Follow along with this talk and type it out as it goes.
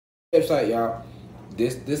website, y'all.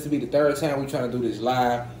 This will be the third time we trying to do this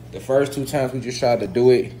live. The first two times we just tried to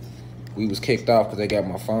do it, we was kicked off because they got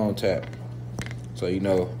my phone tapped. So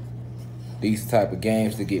these type of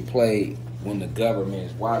games that get played when the government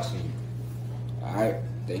is watching you. All right,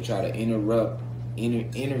 they try to intervene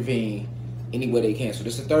any way they can. So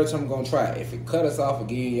this is the third time I'm gonna try it. If it cut us off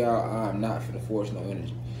again, y'all, I'm not for the force no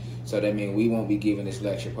energy. So that means we won't be giving this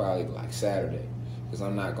lecture probably like Saturday, because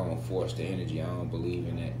I'm not gonna force the energy. I don't believe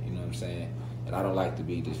in that. You know what I'm saying? And I don't like to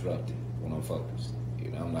be disrupted when I'm focused.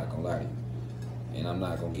 I'm not gonna lie to you. And I'm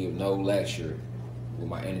not gonna give no lecture with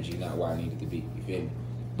my energy not where I need it to be. You feel me?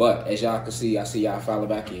 But as y'all can see, I see y'all follow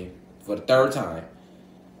back in for the third time.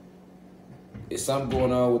 It's something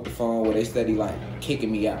going on with the phone where they steady like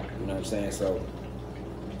kicking me out. You know what I'm saying? So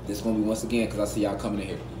this is gonna be once again, because I see y'all coming in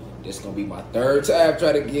here. This is gonna be my third time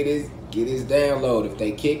trying to get his download. If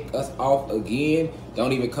they kick us off again,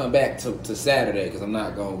 don't even come back to Saturday, because I'm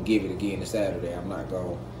not gonna give it again to Saturday. I'm not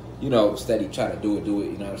gonna, steady try to do it,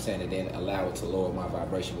 you know what I'm saying, and then allow it to lower my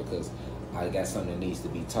vibration, because I got something that needs to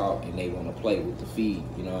be taught and they want to play with the feed,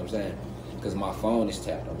 you know what I'm saying? Because my phone is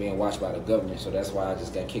tapped. I'm being watched by the government, so that's why I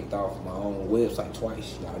just got kicked off my own website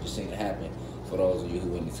twice. Y'all just seen it happen for those of you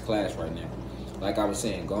who in this class right now. Like I was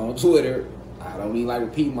saying, go on Twitter. I don't even like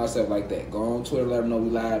repeating myself like that. Go on Twitter, let them know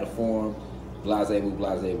we live, the forum, blase boo,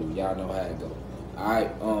 blase boo. Y'all know how it go. All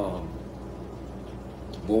right,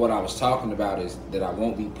 but what I was talking about is that I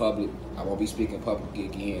won't be speaking publicly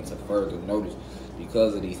again to further notice,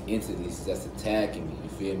 because of these entities that's attacking me, you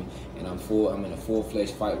feel me? And I'm in a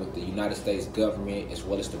full-fledged fight with the United States government as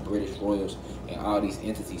well as the British Royals and all these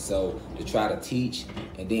entities. So to try to teach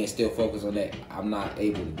and then still focus on that, I'm not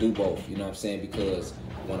able to do both, you know what I'm saying? Because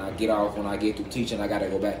when I get through teaching, I gotta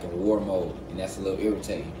go back in war mode, and that's a little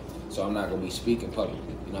irritating. So I'm not gonna be speaking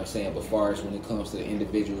publicly, you know what I'm saying? But far as when it comes to the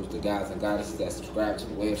individuals, the guys and goddesses that subscribe to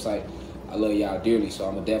the website, I love y'all dearly, so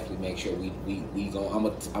I'm gonna definitely make sure we go. I'm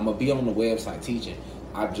gonna be on the website teaching.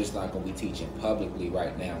 I'm just not gonna be teaching publicly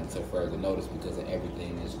right now until further notice, because of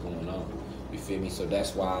everything that's going on. You feel me? So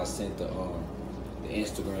that's why I sent the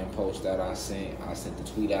Instagram post that I sent the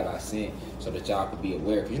tweet out I sent, so that y'all could be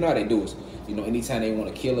aware. Because you know how they do is, anytime they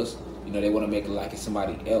want to kill us, they want to make it like it's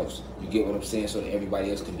somebody else. You get what I'm saying? So that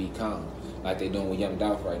everybody else can be calm, like they doing with Young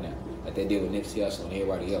Dolph right now, like they did with Nipsey Hussle and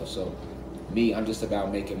everybody else. So me, I'm just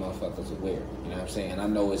about making motherfuckers aware. You know what I'm saying? And I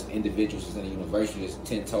know it's individuals that's in the university, it's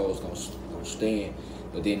 10 toes gonna stand,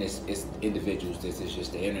 but then it's individuals, this is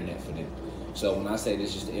just the internet for them. So when I say this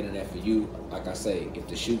is just the internet for you, like I say, if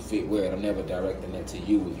the shoe fit, wear it. I'm never directing that to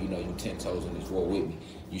you. If you 10 toes in this war with me,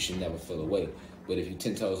 you should never feel away. But if you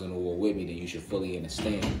 10 toes in the war with me, then you should fully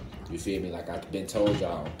understand. You feel me? Like I've been told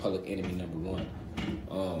y'all, public enemy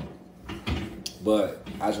 #1. But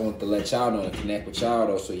I just wanted to let y'all know and connect with y'all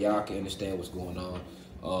though, so y'all can understand what's going on.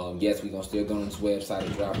 Yes, we gonna still go on this website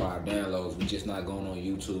and drop our downloads. We just not going on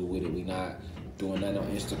YouTube with it. We not doing nothing on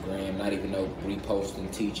Instagram, not even no reposting,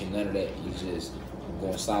 teaching, none of that. You just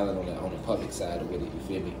going silent on the public side with it. You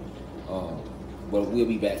feel me? But we'll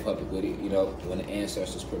be back public with it, when the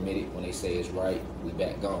ancestors permit it, when they say it's right, we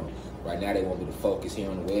back gone. Right now they want me to focus here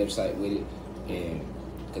on the website with it and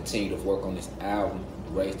continue to work on this album,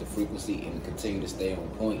 raise the frequency, and continue to stay on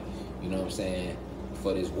point, you know what I'm saying,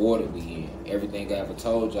 for this war that we in. Everything I ever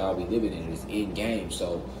told y'all we living in is in game.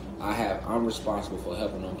 So I'm responsible for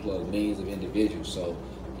helping unplug millions of individuals. So,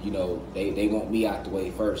 they want me out the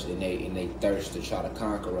way first, and they thirst to try to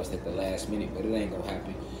conquer us at the last minute, but it ain't gonna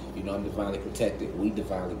happen. I'm divinely protected. We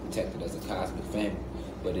divinely protected as a cosmic family.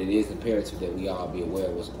 But it is imperative that we all be aware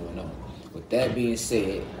of what's going on. With that being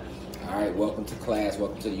said, all right, welcome to class.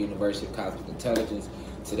 Welcome to the University of Cosmic Intelligence.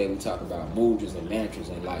 Today we talk about mudras and mantras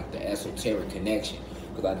and like the esoteric connection.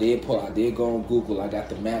 Because I did go on Google. I got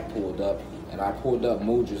the map pulled up, and I pulled up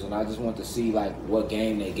mudras, and I just want to see like what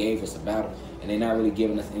game they gave us about them. And they're not really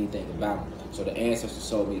giving us anything about them. So the ancestors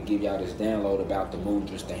told me to give y'all this download about the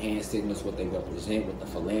mudras, the hand signals, what they represent, what the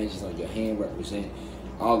phalanges on your hand represent,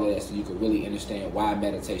 all of that, so you can really understand why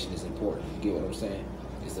meditation is important. You get what I'm saying?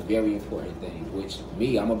 It's a very important thing, which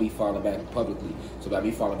me, I'm going to be falling back publicly. So by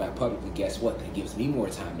me falling back publicly, guess what? That gives me more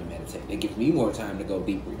time to meditate. That gives me more time to go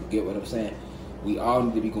deeper. You get what I'm saying? We all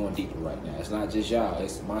need to be going deeper right now. It's not just y'all,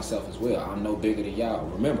 it's myself as well. I'm no bigger than y'all.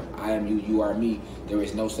 Remember, I am you, you are me. There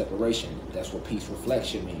is no separation. That's what peace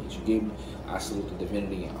reflection means. You get me? I salute the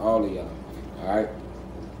divinity in all of y'all. All right?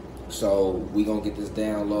 So we gonna get this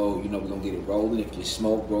download, we're gonna get it rolling. If you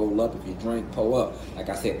smoke, roll up. If you drink, pull up. Like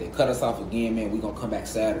I said, if they cut us off again, man, we gonna come back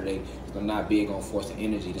Saturday. I'm not big on forcing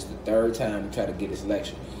energy. This is the third time we try to get this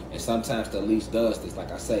lecture. And sometimes the least does this,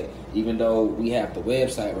 like I say. Even though we have the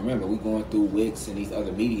website, remember, we going through Wix and these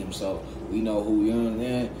other mediums, so we know who you're in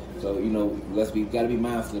there. So we gotta be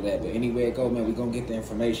mindful of that. But anywhere it go, man, we gonna get the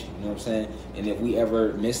information. You know what I'm saying? And if we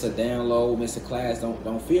ever miss a download, miss a class,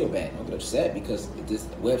 don't feel bad. Don't get upset, because this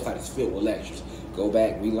website is filled with lectures. Go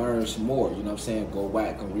back, relearn some more. You know what I'm saying? Go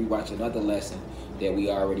back and rewatch another lesson that we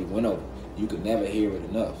already went over. You can never hear it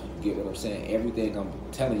enough. You get what I'm saying? Everything I'm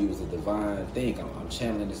telling you is a divine thing. I'm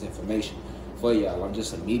channeling this information for y'all. I'm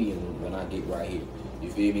just a medium when I get right here. You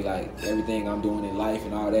feel me? Like, everything I'm doing in life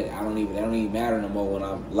and all that, that don't even matter no more when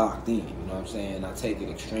I'm locked in. You know what I'm saying? I take it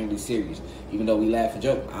extremely serious. Even though we laugh and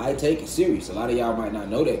joke, I take it serious. A lot of y'all might not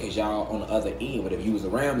know that because y'all on the other end, but if you was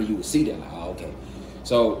around me, you would see that. Like, oh, okay.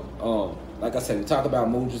 So, like I said, we talk about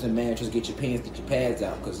mudras and mantras. Get your pens, get your pads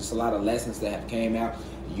out, because there's a lot of lessons that have came out.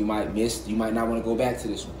 You might miss, you might not want to go back to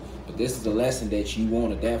this one. But this is a lesson that you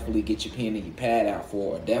want to definitely get your pen and your pad out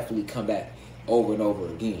for, or definitely come back over and over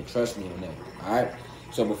again. Trust me on that. All right?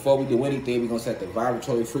 So before we do anything, we're going to set the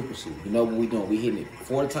vibratory frequency. You know what we're doing. We're hitting it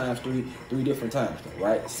 4 times, three different times, though,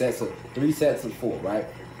 right? 3 sets of 4, right?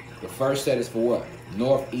 The first set is for what?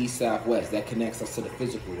 North, east, south, west. That connects us to the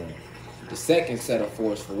physical realm. The second set of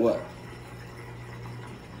 4 is for what?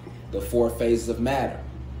 The 4 phases of matter,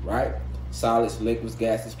 right? Solids, liquids,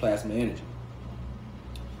 gases, plasma, energy.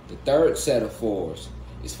 The third set of 4s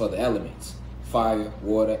is for the elements: fire,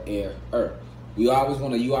 water, air, earth. You always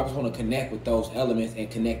want to connect with those elements and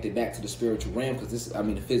connect it back to the spiritual realm,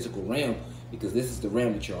 the physical realm, because this is the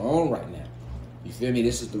realm that you're on right now. You feel me?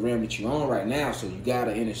 This is the realm that you're on right now, so you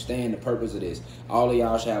gotta understand the purpose of this. All of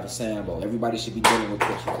y'all should have a sound bowl. Everybody should be dealing with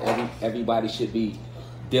crystals. Everybody should be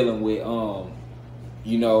dealing with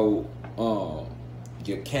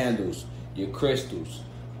your candles, your crystals,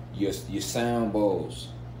 your sound bowls,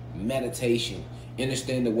 meditation,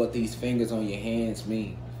 understanding what these fingers on your hands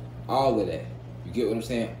mean. All of that. You get what I'm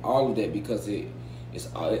saying? All of that, because it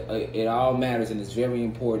all matters, and it's very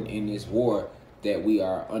important in this war that we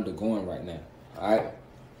are undergoing right now. All right?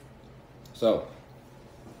 So,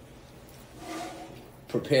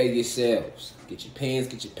 prepare yourselves. Get your pens,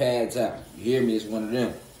 get your pads out. You hear me? It's one of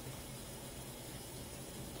them.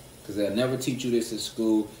 Because they'll never teach you this in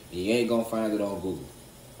school, and you ain't going to find it on Google.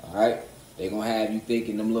 All right? They're going to have you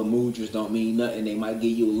thinking them little mudras don't mean nothing. They might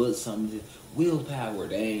give you a little something. Willpower.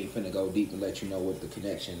 They ain't finna go deep and let you know what the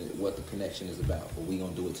connection is about. But we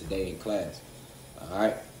going to do it today in class. All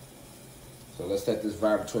right? So let's set this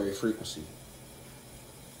vibratory frequency.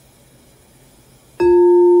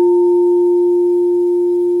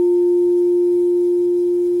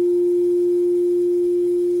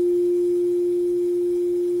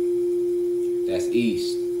 That's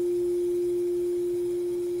east.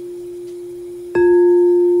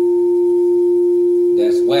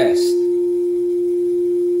 That's west.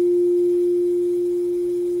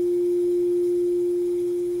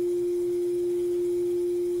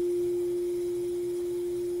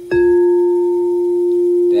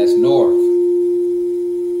 That's north.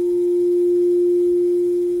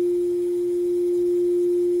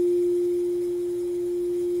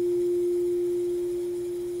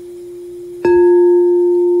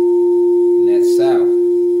 And that's south.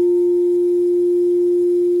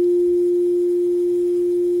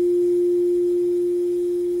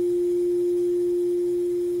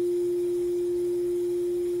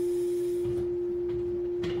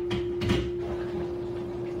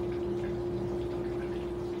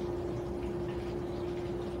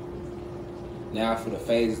 Now for the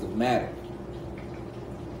phases of matter.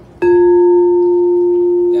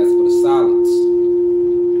 That's for the solids.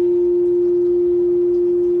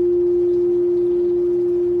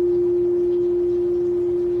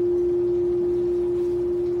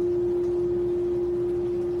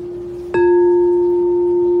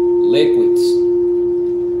 Liquids.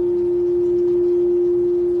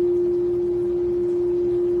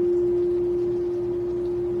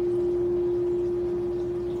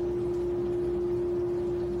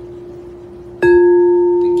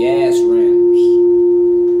 Gas realms.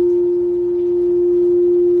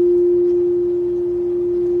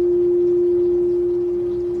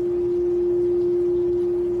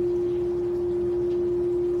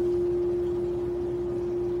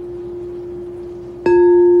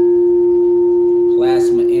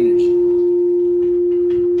 Plasma energy.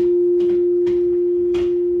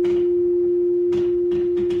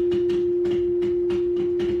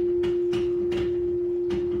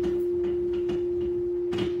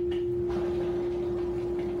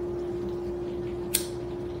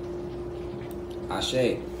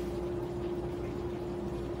 Ashe.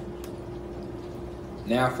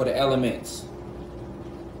 Now for the elements.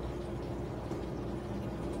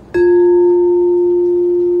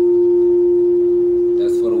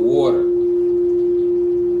 That's for the water.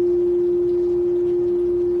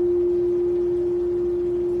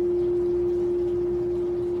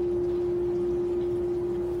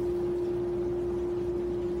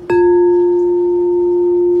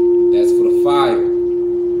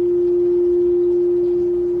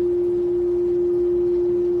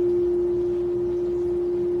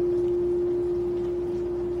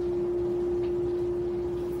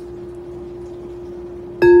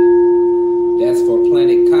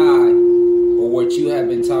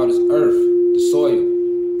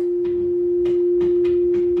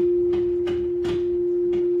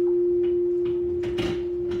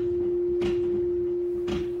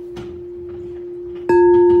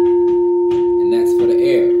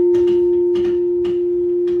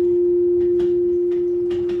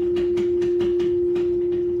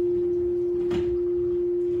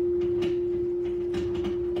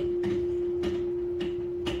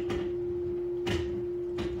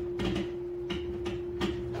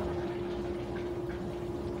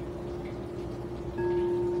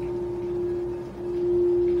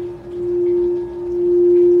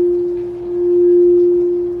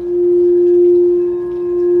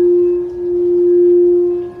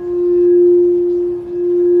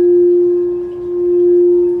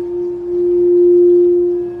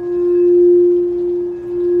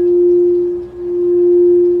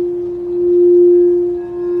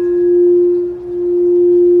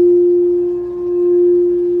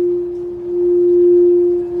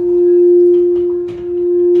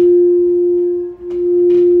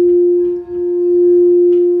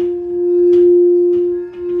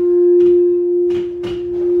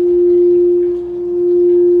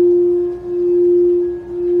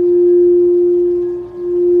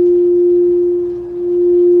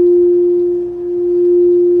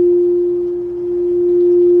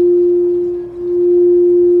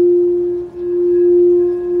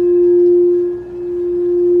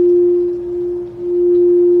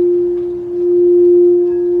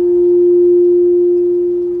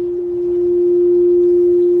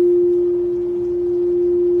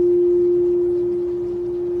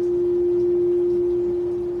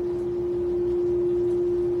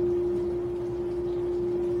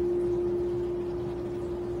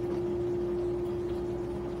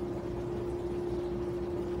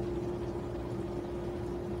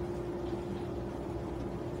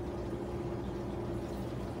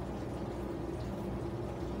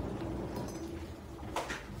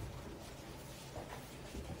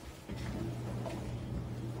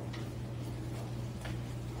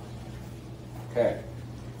 Okay.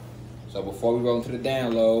 So before we roll into the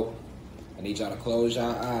download, I need y'all to close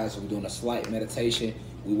y'all eyes. So we're doing a slight meditation.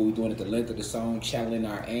 We will be doing it the length of the song, channeling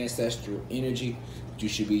our ancestral energy that you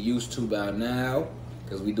should be used to by now,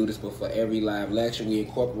 because we do this before every live lecture. We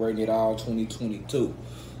incorporating it all 2022.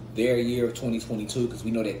 Their year of 2022, because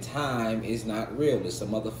we know that time is not real. It's a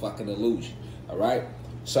motherfucking illusion. All right?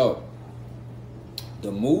 So,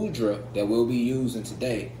 the mudra that we'll be using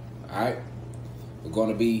today, all right, we're going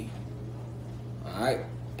to be, all right,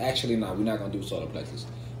 actually, no, we're not going to do solar plexus.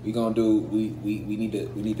 We're going to do, we need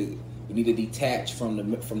to detach from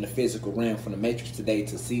the physical realm, from the matrix today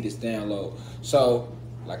to see this download. So,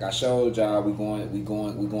 like I showed y'all, we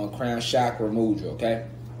going crown chakra mudra, okay?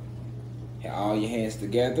 Have all your hands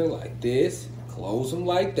together like this. Close them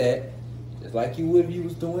like that, just like you would if you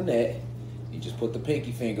was doing that. You just put the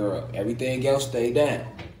pinky finger up. Everything else stay down.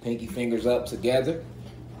 Pinky fingers up together.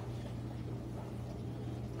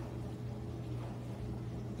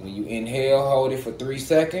 When you inhale, hold it for 3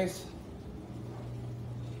 seconds.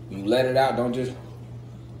 When you let it out, don't just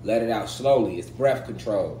let it out slowly. It's breath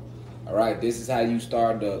control. All right, this is how you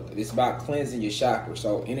start it's about cleansing your chakras.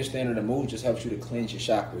 So understanding the mood just helps you to cleanse your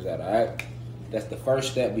chakras out, all right? That's the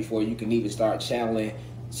first step before you can even start channeling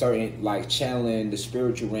channeling the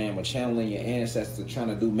spiritual realm or channeling your ancestors, trying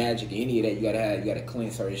to do magic, any of that. You gotta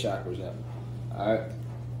cleanse certain chakras out. All right.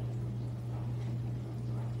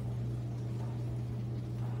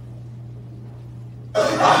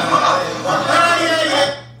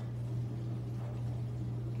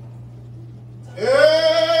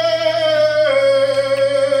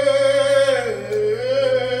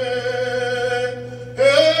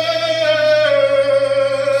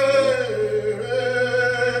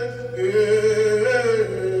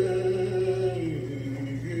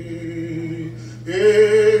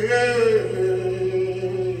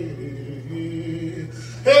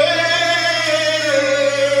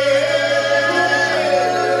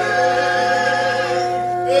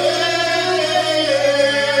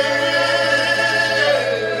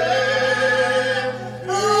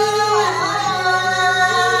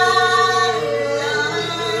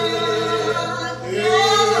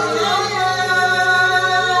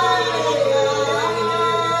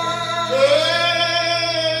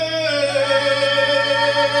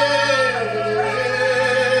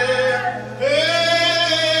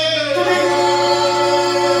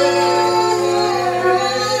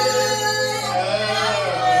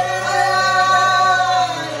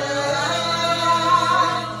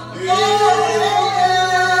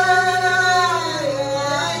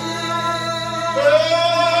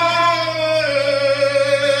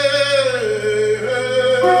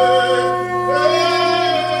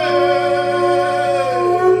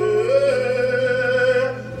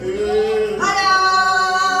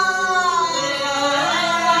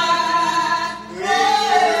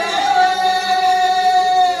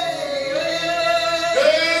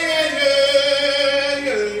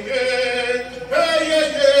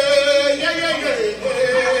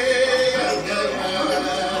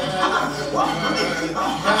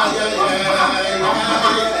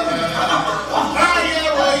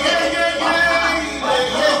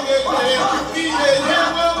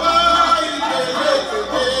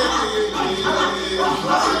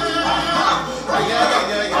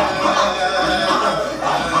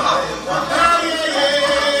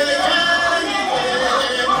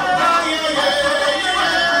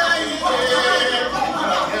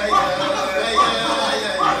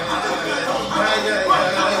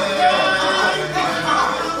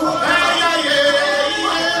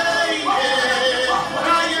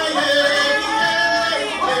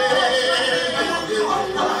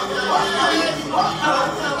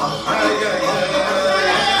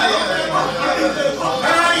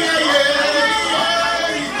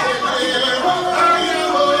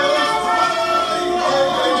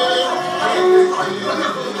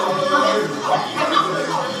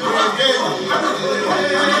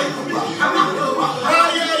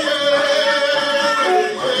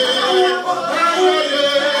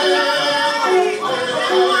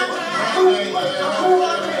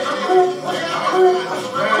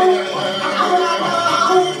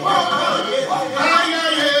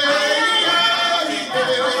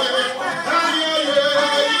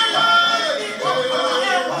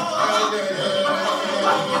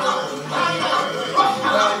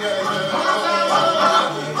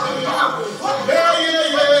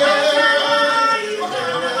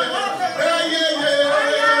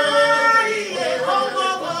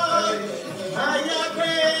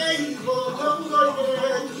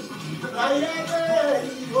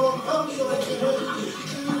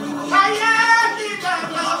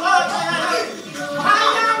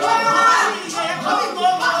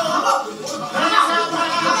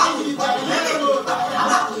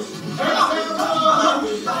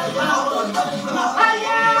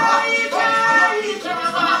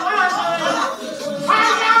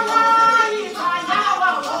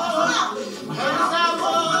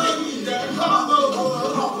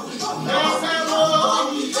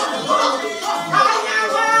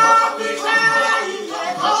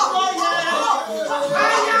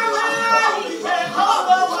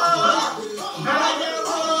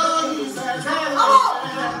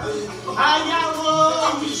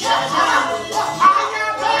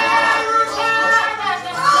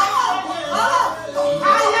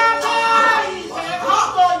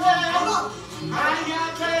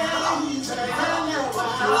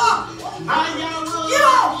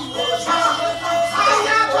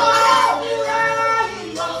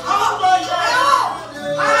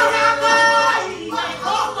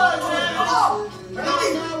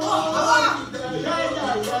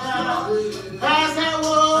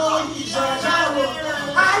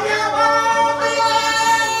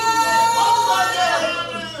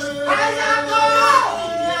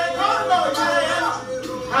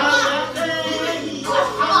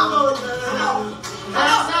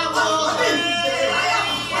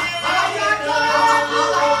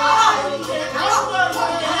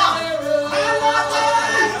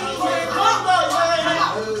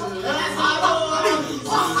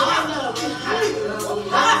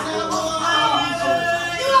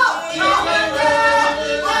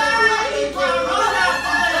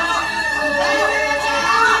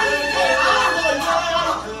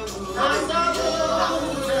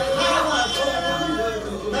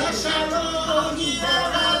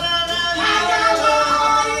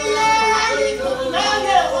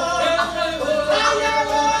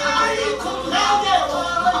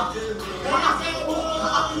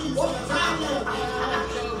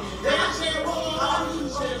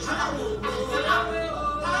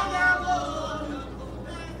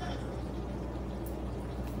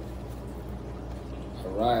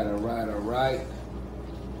 All right.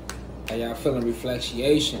 How y'all feeling?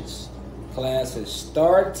 Reflections. Class has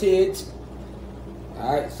started.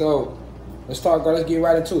 All right, so let's get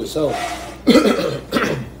right into it. So,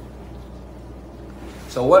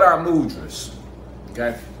 so what are mudras?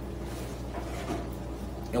 Okay.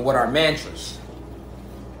 And what are mantras?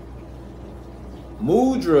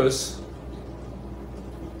 Mudras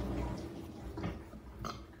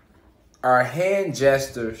are hand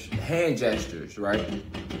gestures, right?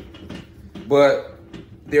 But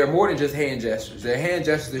they're more than just hand gestures. They're hand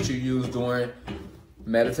gestures that you use during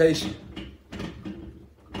meditation.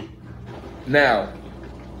 Now,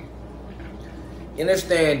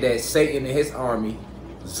 understand that Satan and his army,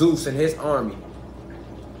 Zeus and his army,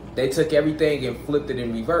 they took everything and flipped it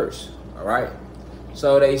in reverse, all right?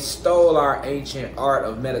 So they stole our ancient art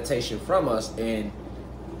of meditation from us, and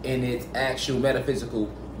its actual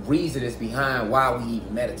metaphysical reason is behind why we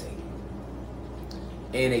even meditate.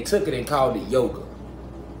 And they took it and called it yoga.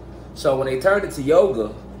 So when they turned it to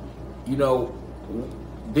yoga, you know,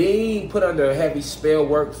 being put under heavy spell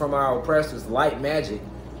work from our oppressors, like magic,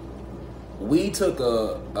 we took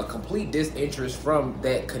a complete disinterest from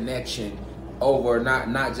that connection over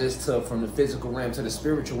not just from the physical realm to the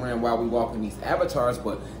spiritual realm while we walk in these avatars,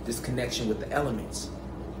 but this connection with the elements,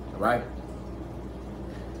 all right?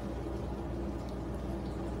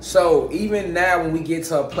 So even now when we get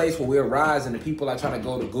to a place where we're rising and people are trying to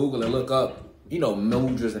go to Google and look up, you know,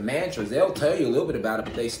 mudras and mantras, they'll tell you a little bit about it,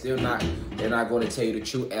 but they're not going to tell you the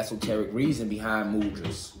true esoteric reason behind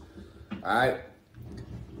mudras, all right?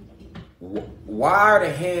 Why are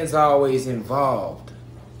the hands always involved?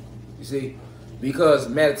 You see, because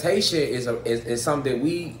meditation is something that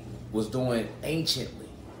we was doing anciently.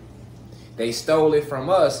 They stole it from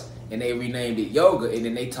us and they renamed it yoga, and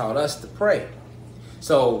then they taught us to pray.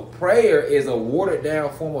 So prayer is a watered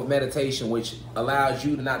down form of meditation which allows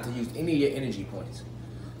you not to use any of your energy points.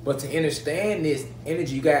 But to understand this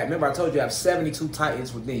energy, you got, remember I told you I have 72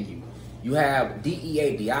 titans within you. You have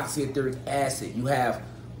DEA, deoxyetheric acid. You have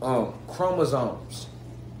chromosomes.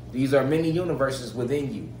 These are many universes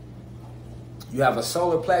within you. You have a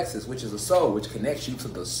solar plexus, which is a soul, which connects you to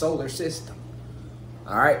the solar system.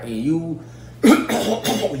 All right, and you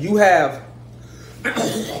have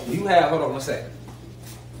hold on one second.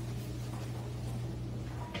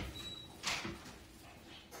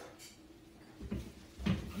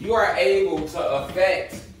 You are able to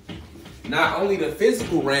affect not only the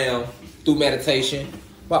physical realm through meditation,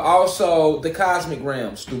 but also the cosmic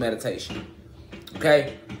realms through meditation.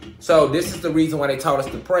 Okay? So this is the reason why they taught us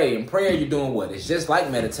to pray. In prayer, you're doing what? It's just like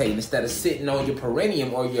meditating. Instead of sitting on your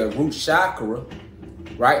perineum or your root chakra,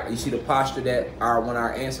 right? You see the posture that one of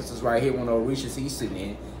our ancestors right here, one of the Orishas, he's sitting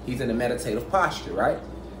in. He's in a meditative posture, right?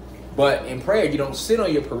 But in prayer, you don't sit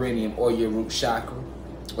on your perineum or your root chakra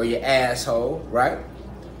or your asshole, right?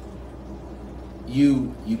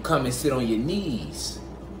 You come and sit on your knees,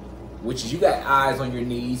 which is, you got eyes on your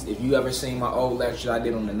knees. If you ever seen my old lecture I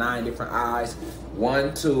did on the 9 different eyes,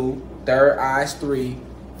 1, 2, third eyes 3,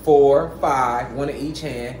 4, 5, one in each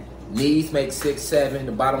hand. Knees make 6, 7.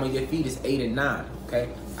 The bottom of your feet is 8 and 9. Okay,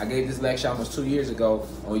 I gave this lecture almost 2 years ago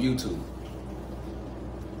on YouTube.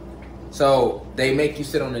 So they make you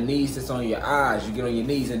sit on the knees that's on your eyes. You get on your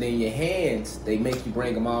knees, and then your hands, they make you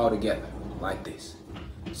bring them all together like this.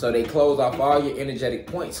 So they close off all your energetic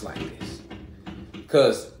points like this,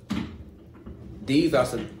 because these are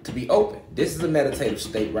to be open. This is a meditative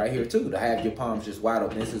state right here too, to have your palms just wide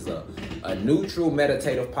open. This is a neutral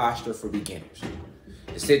meditative posture for beginners.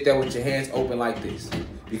 To sit there with your hands open like this,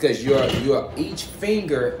 because each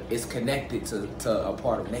finger is connected to a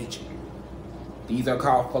part of nature. These are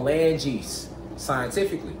called phalanges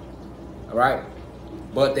scientifically, all right?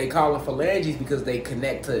 But they call them phalanges because they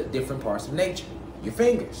connect to different parts of nature. Your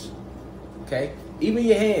fingers, okay? Even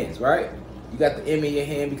your hands, right? You got the M in your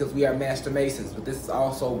hand because we are master masons, but this is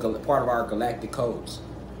also part of our galactic codes.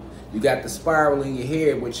 You got the spiral in your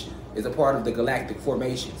head, which is a part of the galactic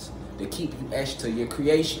formations that keep you etched to your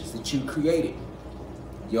creations that you created.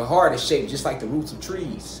 Your heart is shaped just like the roots of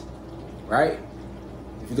trees, right?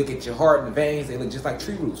 If you look at your heart and the veins, they look just like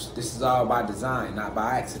tree roots. This is all by design, not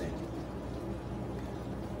by accident.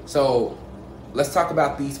 So let's talk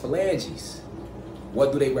about these phalanges.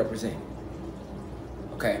 What do they represent?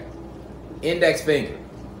 Okay. Index finger.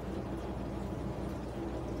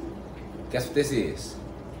 Guess what this is?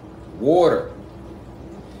 Water.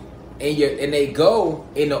 And they go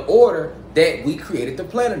in the order that we created the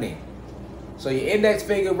planet in. So your index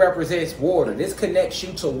finger represents water. This connects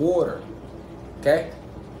you to water. Okay?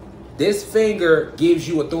 This finger gives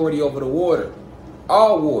you authority over the water.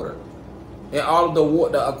 All water. and all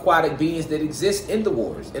of the aquatic beings that exist in the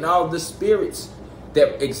waters, and all of the spirits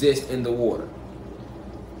that exist in the water.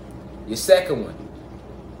 Your second one,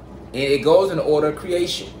 and it goes in the order of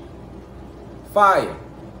creation. Fire.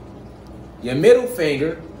 Your middle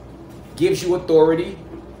finger gives you authority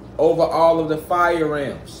over all of the fire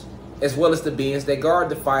realms, as well as the beings that guard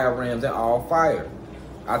the fire realms and all fire.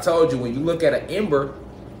 I told you, when you look at an ember,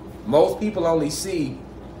 most people only see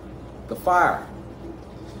the fire.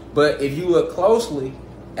 But if you look closely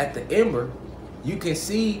at the ember, you can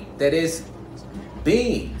see that it's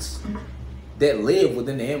beings that live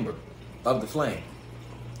within the ember of the flame.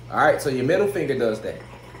 All right, so your middle finger does that.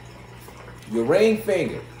 Your ring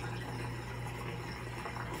finger,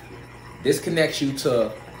 this connects you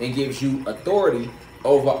to and gives you authority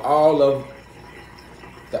over all of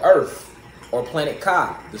the earth or planet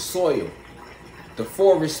Ka, the soil, the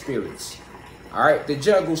forest spirits, all right, the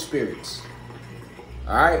jungle spirits,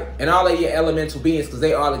 all right, and all of your elemental beings, because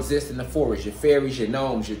they all exist in the forest, your fairies, your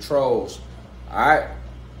gnomes, your trolls, all right?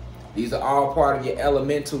 These are all part of your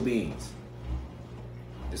elemental beings.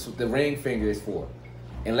 This is what the ring finger is for.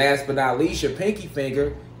 And last but not least, your pinky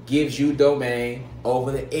finger gives you domain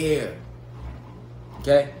over the air,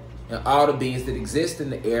 okay? And all the beings that exist in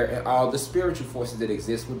the air and all the spiritual forces that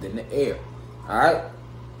exist within the air, all right?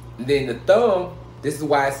 And then the thumb, this is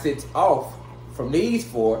why it sits off from these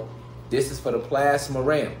four. This is for the plasma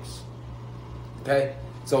realms, okay?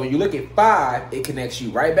 So when you look at 5, it connects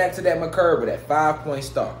you right back to that Merkaba, that 5-point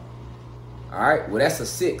star, all right? Well, that's a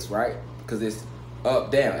 6, right? Because it's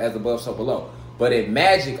up, down, as above, so below. But in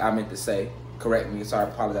magic, I meant to say, correct me, sorry, I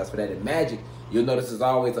apologize for that. In magic, you'll notice there's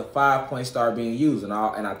always a 5-point star being used. And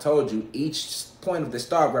I told you, each point of the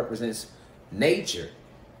star represents nature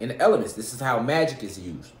and the elements. This is how magic is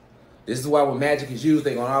used. This is why when magic is used,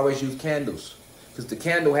 they're going to always use candles. Because the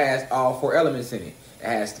candle has all 4 elements in it. It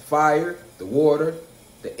has the fire, the water,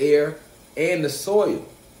 the air, and the soil,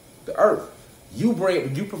 the earth. You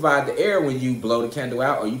provide the air when you blow the candle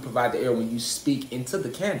out, or you provide the air when you speak into the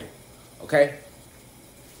candle, okay?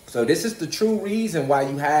 So this is the true reason why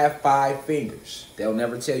you have 5 fingers. They'll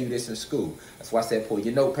never tell you this in school. That's why I said pull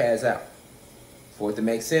your notepads out for it to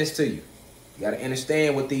make sense to you. You got to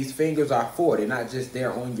understand what these fingers are for. They're not just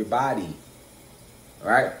there on your body, all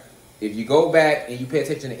right? If you go back and you pay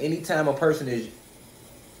attention to any time a person is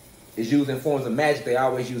using forms of magic, they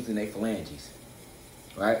always use their phalanges,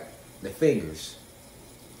 right? The fingers.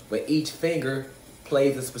 But each finger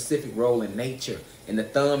plays a specific role in nature, and the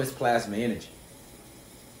thumb is plasma energy.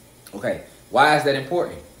 Okay, why is that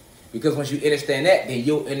important? Because once you understand that, then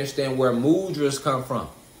you'll understand where mudras come from.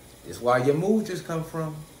 This is why your mudras come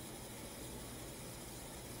from.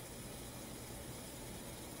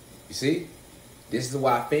 You see? This is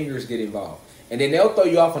why fingers get involved. And then they'll throw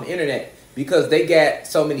you off on the internet because they got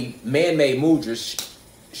so many man-made mudras,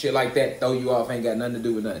 shit like that, throw you off, ain't got nothing to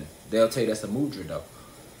do with nothing. They'll tell you that's a mudra, though.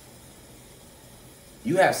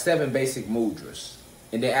 You have 7 basic mudras.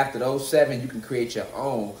 And then after those 7, you can create your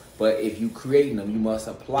own. But if you create them, you must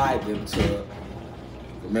apply them to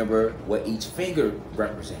remember what each finger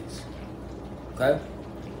represents. Okay?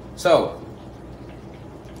 So,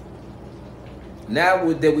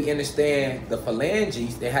 now that we understand the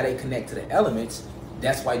phalanges and how they connect to the elements,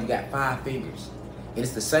 that's why you got 5 fingers. And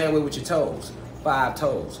it's the same way with your toes. 5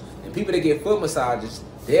 toes. And people that get foot massages,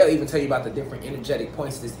 they'll even tell you about the different energetic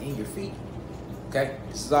points that's in your feet. Okay?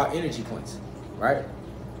 This is all energy points, right?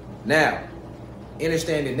 Now,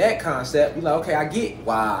 understanding that concept, you're like, okay, I get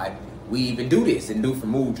why we even do this and do for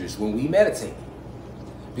mudras when we meditate.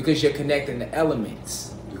 Because you're connecting the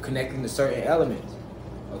elements. You're connecting to certain elements,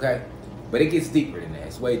 okay? But it gets deeper than that.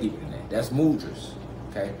 It's way deeper than that. That's mudras,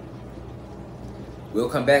 okay? We'll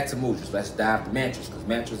come back to mudras. Let's dive to mantras, because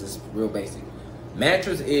mantras is real basic.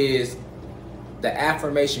 Mantras is the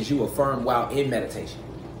affirmations you affirm while in meditation.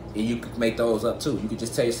 And you can make those up too. You can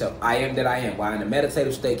just tell yourself, I am that I am. While in a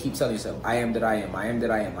meditative state, keep telling yourself, I am that I am, I am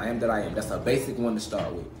that I am, I am that I am. That's a basic one to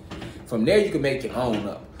start with. From there, you can make your own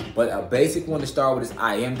up. But a basic one to start with is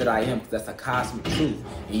I am that I am, because that's a cosmic truth.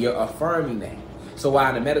 And you're affirming that. So while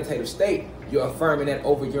in a meditative state, you're affirming that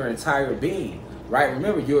over your entire being, right?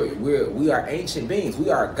 Remember, we are ancient beings. We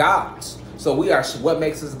are gods. So we are, what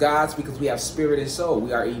makes us gods? Because we have spirit and soul.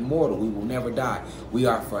 We are immortal. We will never die. We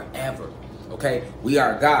are forever. Okay? We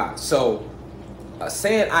are gods. So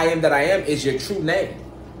saying I am that I am is your true name.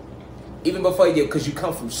 Even before you, because you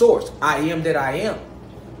come from source. I am that I am.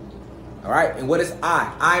 All right? And what is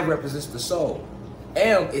I? I represents the soul.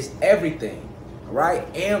 Am is everything. All right?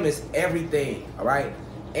 Am is everything. All right?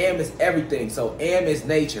 Am is everything. So Am is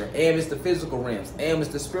nature. Am is the physical realms. Am is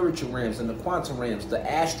the spiritual realms and the quantum realms, the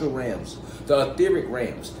astral realms, the etheric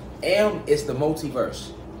realms. M is the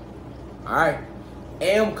multiverse. All right.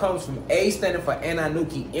 M comes from A standing for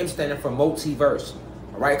Anunnaki, M standing for multiverse.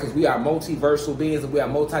 All right, because we are multiversal beings and we are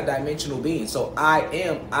multidimensional beings. So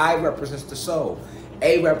I represents the soul.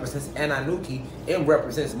 A represents Anunnaki, M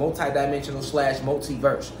represents multidimensional /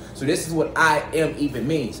 multiverse. So this is what I am even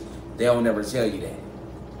means. They'll never tell you that.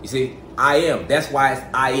 You see, I am. That's why it's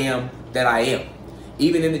I am that I am.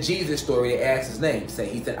 Even in the Jesus story, they asked his name.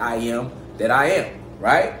 He said, I am that I am,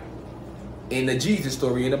 right? In the Jesus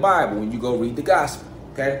story in the Bible, when you go read the gospel,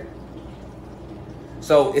 okay?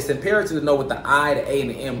 So it's imperative to know what the I, the A, and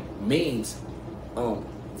the M means from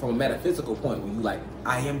a metaphysical point. When you like,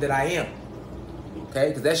 I am that I am, okay?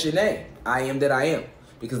 Because that's your name. I am that I am.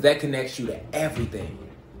 Because that connects you to everything.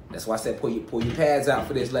 That's why I said pull your pads out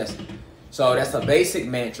for this lesson. So that's a basic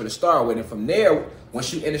mantra to start with. And from there,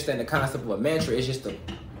 once you understand the concept of a mantra, it's just an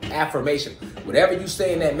affirmation. Whatever you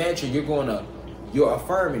say in that mantra, you're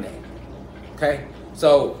affirming that. Okay?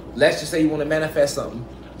 So let's just say you want to manifest something.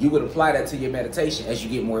 You would apply that to your meditation as you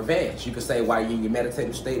get more advanced. You can say while you're in your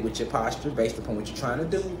meditative state with your posture based upon what you're trying to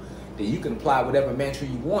do, then you can apply whatever mantra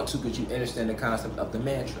you want to because you understand the concept of the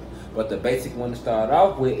mantra. But the basic one to start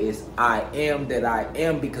off with is I am that I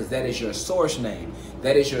am, because that is your source name.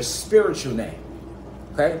 That is your spiritual name.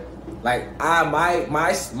 Okay? Like my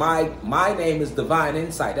name is Divine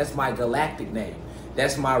Insight. That's my galactic name.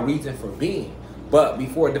 That's my reason for being. But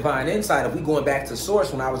before Divine Insight, if we going back to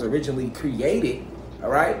source when I was originally created, all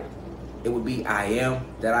right, it would be I am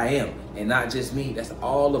that I am. And not just me, that's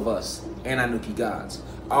all of us Anunnaki gods.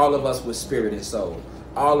 All of us with spirit and soul.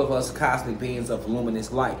 All of us cosmic beings of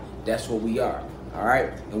luminous light. That's what we are. All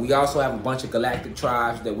right, and we also have a bunch of galactic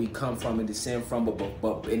tribes that we come from and descend from,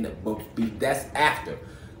 but that's after.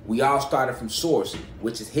 We all started from source,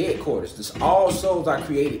 which is headquarters. This all souls are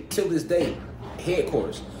created till this day.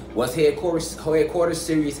 Headquarters. What's headquarters? Headquarters,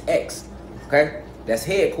 Sirius X. Okay, that's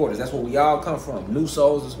headquarters. That's where we all come from. New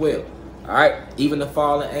souls as well. All right, even the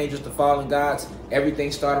fallen angels, the fallen gods,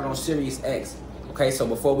 everything started on Sirius X. Okay, so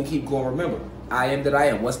before we keep going, remember, I am that I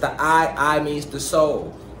am. What's the I? I means the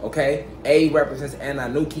soul. Okay, A represents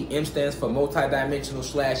Anunnaki, M stands for multidimensional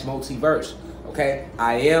 / multiverse. Okay,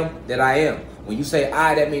 I am that I am. When you say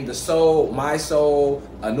I, that means the soul, my soul,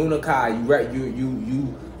 Anunnaki.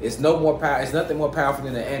 It's no more power. It's nothing more powerful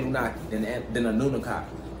than the Anunnaki, than Anunnaki.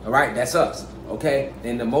 All right, that's us. Okay,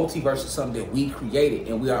 and the multiverse is something that we created,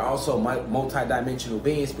 and we are also multidimensional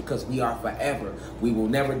beings because we are forever. We will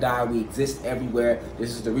never die. We exist everywhere.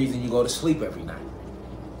 This is the reason you go to sleep every night.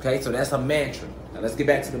 Okay, so that's a mantra. Now let's get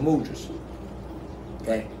back to the mudras.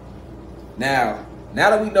 Okay. Now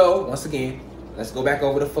that we know, once again, let's go back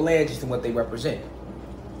over the phalanges and what they represent.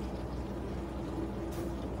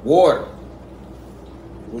 Water,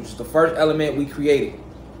 which is the first element we created.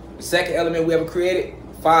 The second element we ever created,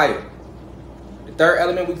 fire. The third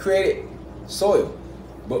element we created, soil.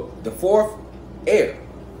 But the fourth, air.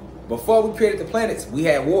 Before we created the planets, we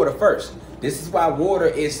had water first. This is why water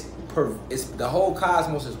is the whole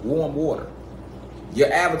cosmos is warm water. Your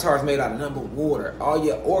avatar is made out of nothing but water. All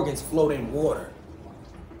your organs float in water.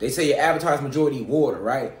 They say your avatar is majority water,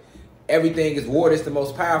 right? Everything is water. It's the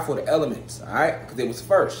most powerful of the elements, all right? Because it was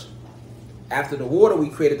first. After the water, we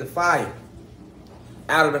created the fire.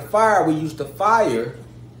 Out of the fire, we used the fire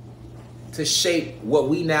to shape what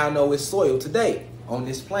we now know is soil today on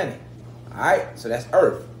this planet, all right? So that's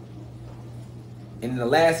Earth. And then the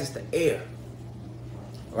last is the air,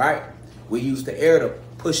 all right? We use the air to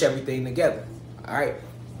push everything together. All right,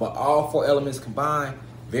 but all four elements combined,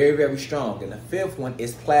 very, very strong. And the fifth one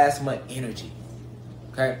is plasma energy.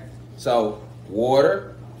 Okay, so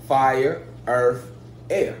water, fire, earth,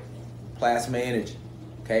 air, plasma energy.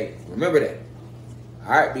 Okay, remember that.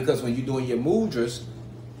 All right, because when you're doing your mudras,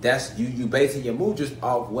 that's you basing your mudras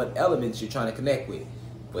off what elements you're trying to connect with.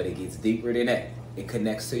 But it gets deeper than that. It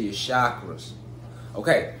connects to your chakras.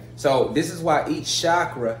 Okay, so this is why each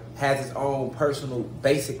chakra has its own personal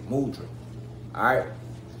basic mudra. All right,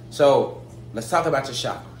 so let's talk about your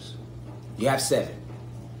chakras. You have 7,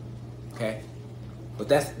 okay? But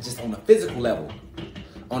that's just on the physical level.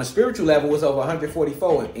 On a spiritual level, it's over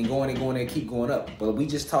 144 and going and keep going up. But we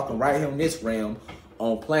just talking right here on this realm,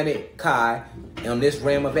 on planet Kai, on this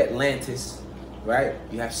realm of Atlantis, right?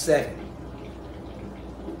 You have 7,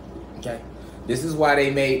 okay? This is why they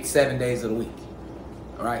made 7 days of the week,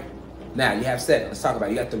 all right? Now, you have 7. Let's talk about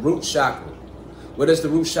it. You got the root chakra. What does the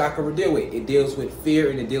root chakra deal with? It deals with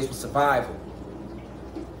fear and it deals with survival.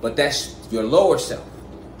 But that's your lower self,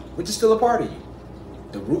 which is still a part of you.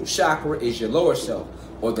 The root chakra is your lower self,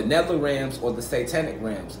 or the nether realms, or the satanic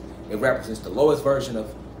realms. It represents the lowest version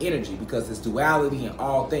of energy because it's duality in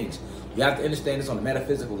all things. You have to understand this on a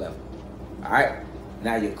metaphysical level. All right?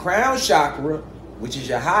 Now your crown chakra, which is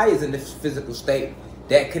your highest in this physical state,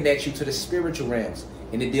 that connects you to the spiritual realms.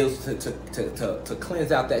 And it deals to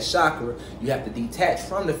cleanse out that chakra. You have to detach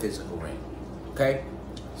from the physical realm. Okay?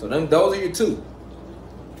 So those are your two.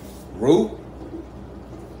 Root.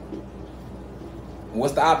 And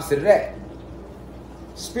what's the opposite of that?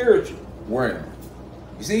 Spiritual realm.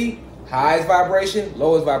 You see? Highest vibration,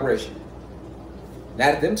 lowest vibration.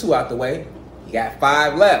 Now that them two out the way, you got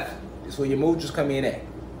 5 left. This is where your mudras come in at.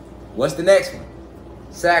 What's the next one?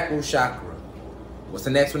 Sacral chakra. What's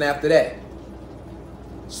the next one after that?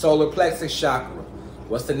 Solar plexus chakra.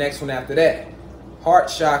 What's the next one after that? Heart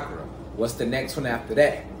chakra. What's the next one after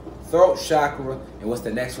that? Throat chakra. And what's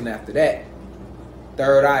the next one after that?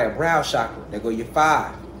 Third eye or brow chakra. There go your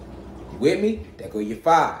 5. You with me? There go your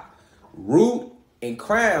 5. Root and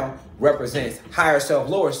crown represents higher self,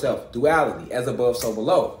 lower self, duality, as above, so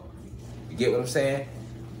below. You get what I'm saying?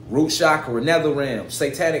 Root chakra, nether realms,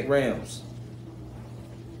 satanic realms.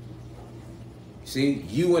 See,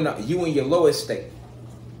 you in your lowest state.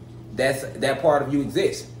 That part of you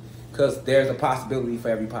exists because there's a possibility for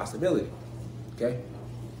every possibility. Okay.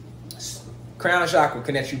 Crown chakra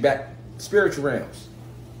connects you back to spiritual realms.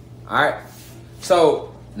 All right.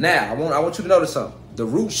 So now I want you to notice something. The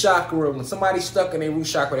root chakra, when somebody's stuck in their root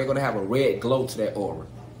chakra, they're gonna have a red glow to their aura.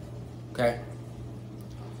 Okay.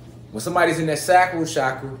 When somebody's in that sacral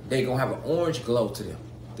chakra, they're gonna have an orange glow to them.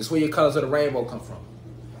 This is where your colors of the rainbow come from.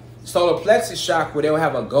 Solar plexus chakra, they'll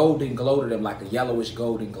have a golden glow to them, like a yellowish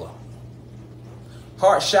golden glow.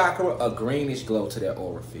 Heart chakra, a greenish glow to their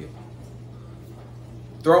aura field.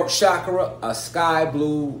 Throat chakra, a sky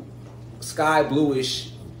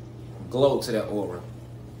bluish glow to their aura.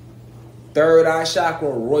 Third eye chakra,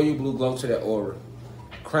 a royal blue glow to their aura.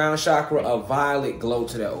 Crown chakra, a violet glow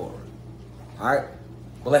to their aura. All right,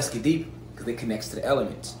 but let's get deeper because it connects to the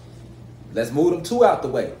elements. Let's move them 2 out the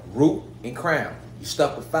way, root and crown. You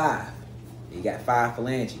stuck with 5. You got 5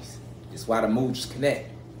 phalanges. That's why the mudras connect.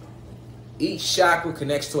 Each chakra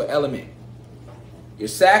connects to an element. Your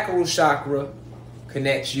sacral chakra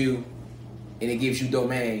connects you and it gives you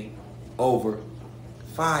domain over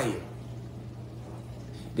fire.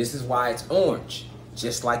 This is why it's orange,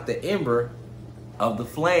 just like the ember of the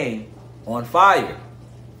flame on fire.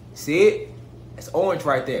 See it? It's orange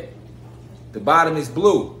right there. The bottom is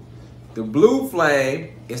blue. The blue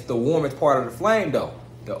flame is the warmest part of the flame though.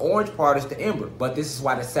 The orange part is the ember, but this is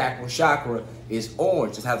why the sacral chakra is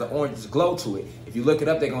orange. It has an orange glow to it. If you look it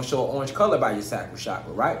up, they're going to show an orange color by your sacral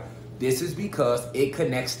chakra, right? This is because it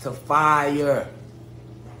connects to fire.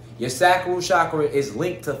 Your sacral chakra is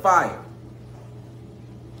linked to fire.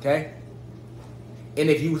 Okay? And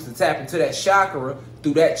if you was to tap into that chakra,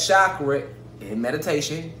 through that chakra in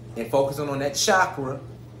meditation and focusing on that chakra,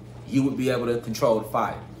 you would be able to control the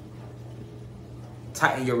fire.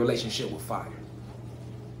 Tighten your relationship with fire.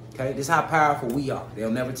 Okay? This is how powerful we are. They'll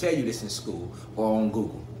never tell you this in school or on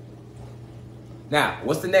Google. Now,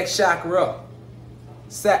 what's the next chakra up?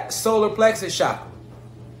 Solar plexus chakra.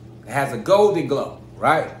 It has a golden glow,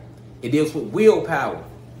 right? It deals with willpower.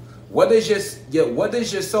 What does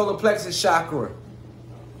your solar plexus chakra,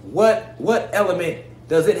 what element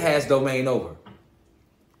does it has domain over?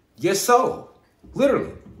 Your soul,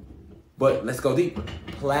 literally. But let's go deeper.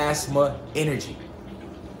 Plasma energy.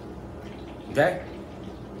 Okay?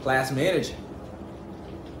 Plasma energy.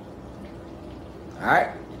 All right?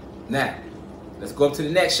 Now, let's go up to the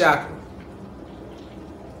next chakra.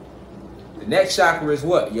 The next chakra is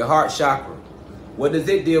what? Your heart chakra. What does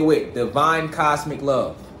it deal with? Divine cosmic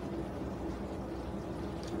love.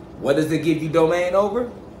 What does it give you domain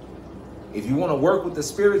over? If you want to work with the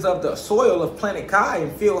spirits of the soil of planet Kai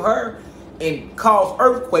and feel her and cause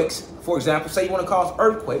earthquakes, for example, say you want to cause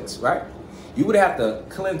earthquakes, right? You would have to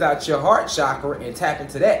cleanse out your heart chakra and tap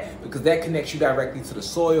into that because that connects you directly to the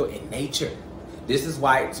soil and nature. This is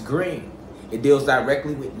why it's green. It deals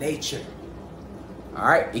directly with nature. All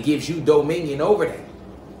right? It gives you dominion over that.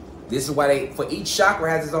 This is why for each chakra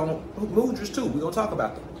has its own mudras too. We're going to talk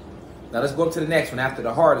about them. Now let's go up to the next one. After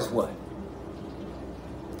the heart is what?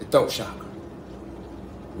 The throat chakra.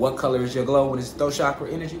 What color is your glow when it's throat chakra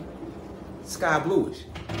energy? Sky bluish.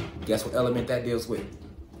 Guess what element that deals with?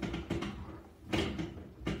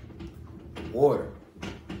 Water.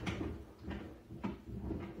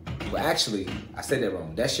 Well, actually, I said that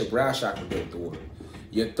wrong. That's your brow chakra deals with the water.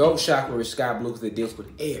 Your throat chakra is sky blue because it deals with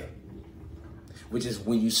air. Which is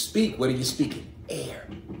when you speak, what are you speaking? Air.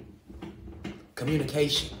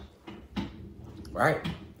 Communication. Right?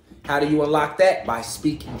 How do you unlock that? By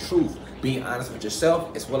speaking truth. Being honest with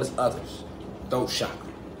yourself as well as others. Throat chakra.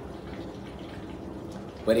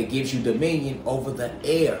 but it gives you dominion over the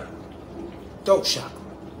air, throat chakra.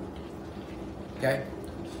 Okay?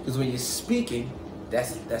 Because when you're speaking,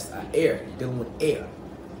 that's air. You're dealing with air.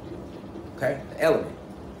 Okay? The element.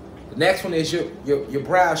 The next one is your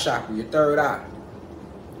brow chakra, your third eye.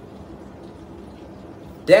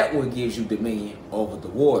 That one gives you dominion over the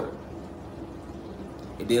water.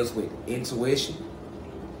 It deals with intuition,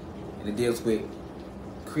 and it deals with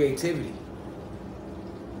creativity,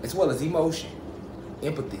 as well as emotion,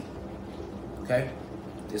 empathy. Okay?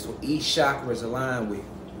 This is what each chakra is aligned with.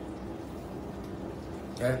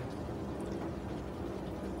 Okay?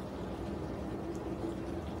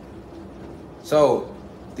 So,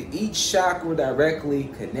 each chakra directly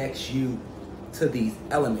connects you to these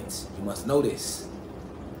elements. You must know this.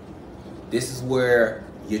 This is where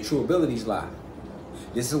your true abilities lie.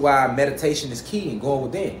 This is why meditation is key and going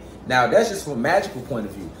within. Now, that's just from a magical point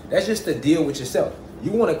of view. That's just to deal with yourself.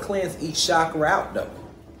 You want to cleanse each chakra out, though.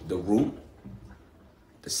 The root,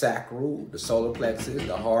 the sacral, the solar plexus,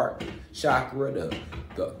 the heart chakra,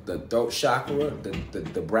 the throat chakra,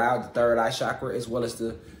 the brow, the third eye chakra, as well as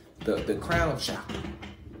the crown chakra.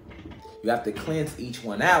 You have to cleanse each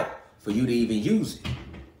one out for you to even use it,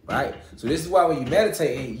 right? So this is why when you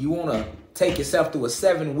meditate, you want to take yourself through a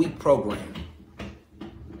 7-week program.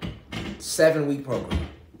 7-week program.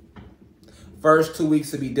 First 2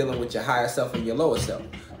 weeks to be dealing with your higher self and your lower self.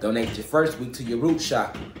 Donate your first week to your root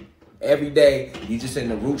chakra. Every day, you just in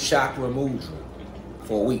the root chakra mudra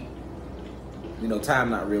for a week. You know,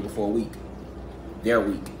 time not real, but for a week. Their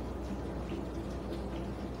week.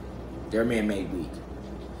 Their man-made week.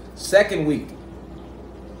 Second week,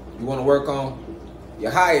 you want to work on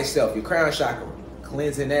your higher self, your crown chakra,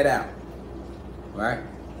 cleansing that out, right?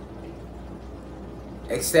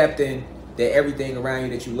 Accepting that everything around you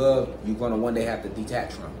that you love, you're going to one day have to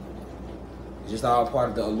detach from. It's just all part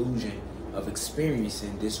of the illusion of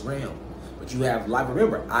experiencing this realm. But you have life.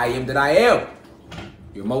 Remember, I am that I am.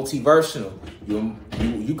 You're multiversal.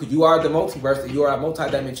 You are the multiverse. You are a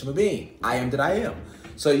multidimensional being. I am that I am.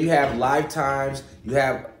 So you have lifetimes. You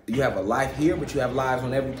have a life here, but you have lives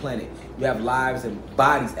on every planet. You have lives and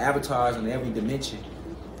bodies, avatars on every dimension,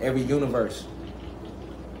 every universe,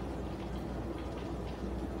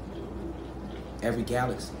 every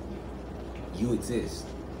galaxy. You exist.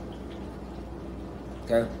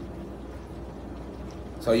 Okay?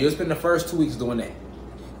 So you'll spend the first 2 weeks doing that.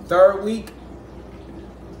 Third week,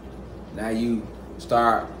 now you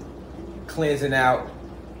start cleansing out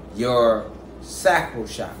your sacral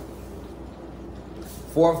chakra.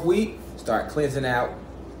 Fourth week, start cleansing out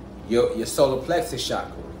your solar plexus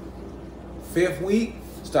chakra. Fifth week,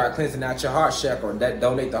 start cleansing out your heart chakra.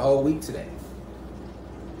 Donate the whole week to that.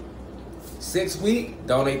 Sixth week,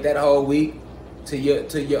 donate that whole week to your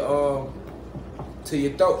throat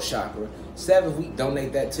chakra. Seventh week,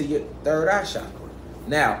 donate that to your third eye chakra.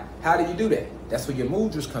 Now, how do you do that? That's where your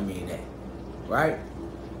mudras come in at, right?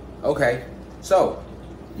 Okay, so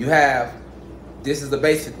you have, this is the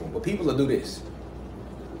basic one, but people will do this.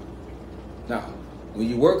 Now, when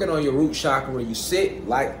you're working on your root chakra, you sit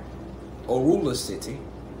like a ruler sitting.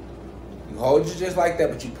 You hold you just like that,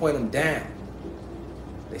 but you point them down.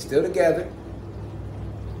 They still together.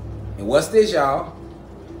 And what's this, y'all?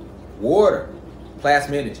 Water,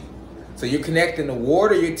 plasma energy. So you're connecting the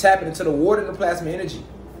water, you're tapping into the water and the plasma energy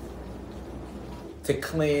to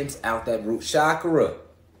cleanse out that root chakra.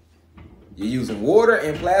 You're using water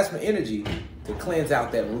and plasma energy to cleanse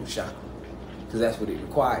out that root chakra, because that's what it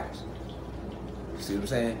requires. You see what I'm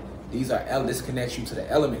saying? This connects you to the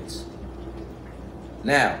elements.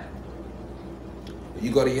 Now,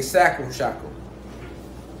 you go to your sacral chakra.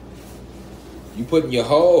 You putting your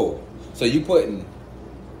whole, so you putting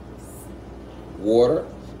water,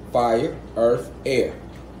 fire, earth, air,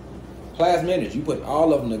 plasma energy. You putting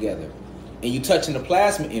all of them together, and you touching the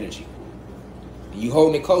plasma energy. And you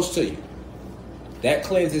holding it close to you. That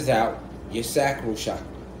cleanses out your sacral chakra.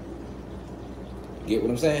 Get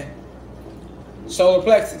what I'm saying? Solar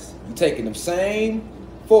plexus. You taking them same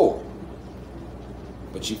four,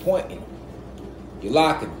 but you pointing them. You're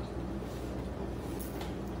locking them.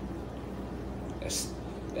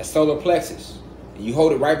 That's solar plexus. And you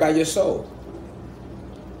hold it right by your soul.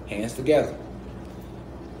 Hands together.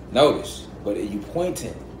 Notice, but you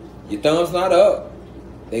pointing. Your thumb's not up.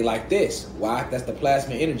 They like this. Why? That's the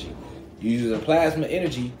plasma energy. You use the plasma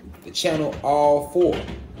energy to channel all four.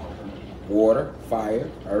 Water, fire,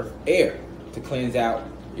 earth, air, to cleanse out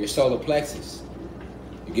your solar plexus.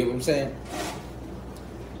 You get what I'm saying?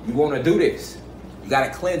 You want to do this. You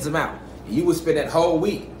got to cleanse them out. And you would spend that whole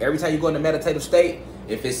week, every time you go into meditative state,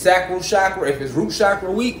 if it's sacral chakra, if it's root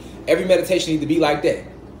chakra week, every meditation needs to be like that.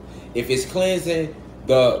 If it's cleansing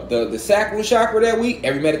The sacral chakra that week,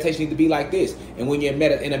 every meditation needs to be like this. And when you're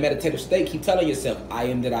in a meditative state, keep telling yourself, I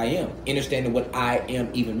am that I am. Understanding what I am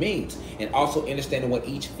even means. And also understanding what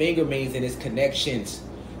each finger means and its connections.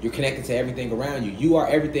 You're connected to everything around you. You are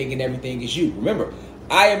everything and everything is you. Remember,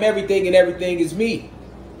 I am everything and everything is me.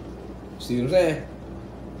 See what I'm saying?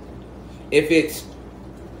 If it's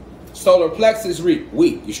solar plexus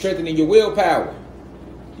week, you're strengthening your willpower.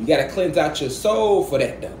 You got to cleanse out your soul for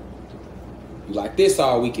that though. You like this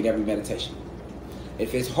all week in every meditation.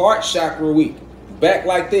 If it's heart chakra week, back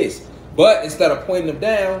like this. But instead of pointing them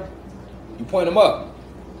down, you point them up.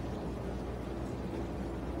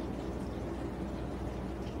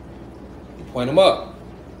 You point them up.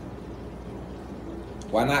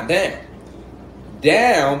 Why not down?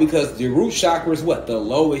 Down because the root chakra is what? The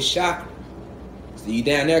lowest chakra. So you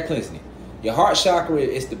down there cleansing it. Your heart chakra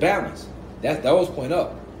is the balance. Those point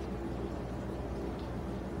up.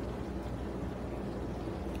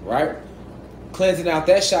 Right? Cleansing out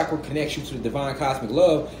that chakra connects you to the divine cosmic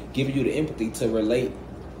love, giving you the empathy to relate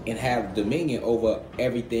and have dominion over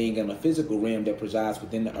everything in the physical realm that presides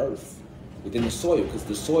within the earth, within the soil, because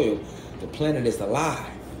the soil, the planet is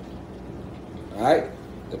alive. All right?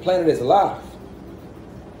 The planet is alive.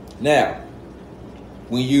 Now,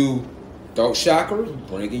 when you throat chakra, you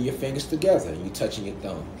bringing your fingers together and you touching your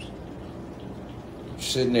thumbs. You're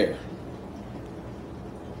sitting there.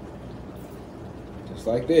 Just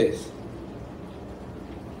like this.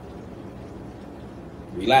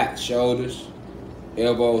 Relax, shoulders,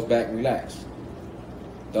 elbows back, relax.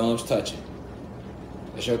 Thumbs touching.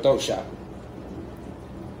 That's your throat chakra.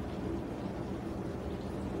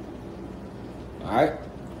 All right?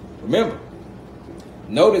 Remember,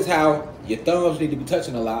 notice how your thumbs need to be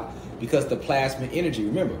touching a lot because the plasma energy.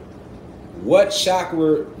 Remember, what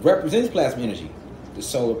chakra represents plasma energy? The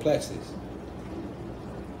solar plexus.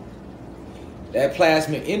 That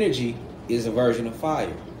plasma energy is a version of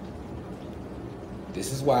fire.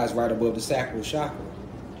 This is why it's right above the sacral chakra.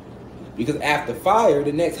 Because after fire,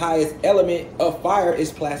 the next highest element of fire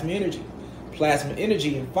is plasma energy. Plasma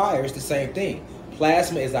energy and fire is the same thing.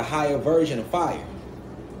 Plasma is a higher version of fire.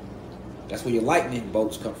 That's where your lightning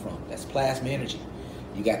bolts come from. That's plasma energy.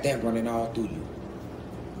 You got that running all through you.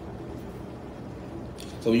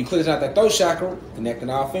 So when you cleanse out that throat chakra, connecting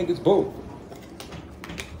all fingers, boom.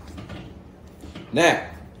 Now,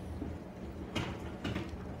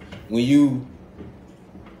 when you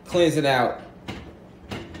cleansing out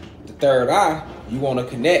the third eye, you want to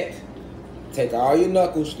connect. Take all your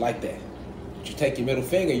knuckles like that. You take your middle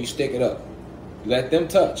finger, you stick it up. You let them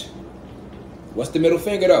touch. What's the middle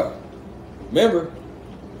finger though? Remember,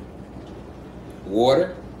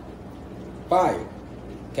 water, fire.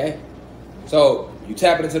 Okay? So you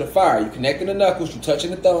tap it into the fire. You connecting the knuckles, you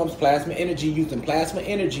touching the thumbs, plasma energy, using plasma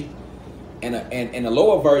energy, and a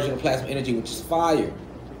lower version of plasma energy, which is fire.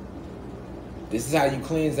 This is how you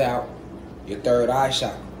cleanse out your third eye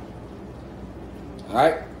chakra.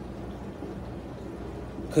 Alright?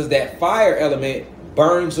 Because that fire element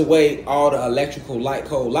burns away all the electrical light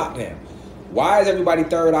code lockdown. Why is everybody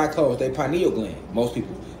third eye closed? They pineal gland, most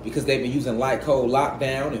people. Because they've been using light code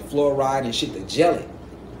lockdown and fluoride and shit to gel it.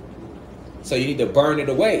 So you need to burn it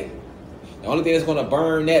away. The only thing that's going to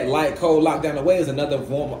burn that light code lockdown away is another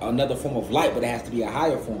form of light, but it has to be a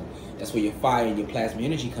higher form. That's where your fire and your plasma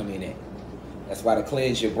energy come in at. That's why to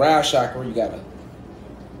cleanse your brow chakra, you gotta,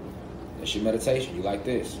 that's your meditation. You like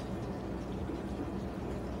this.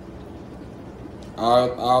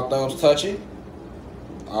 All thumbs touching.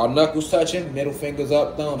 All knuckles touching. Middle fingers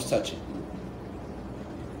up, thumbs touching.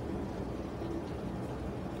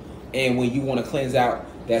 And when you want to cleanse out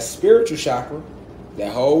that spiritual chakra,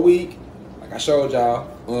 that whole week, like I showed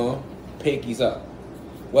y'all, pinkies up.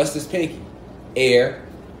 What's this pinky? Air.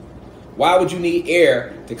 Why would you need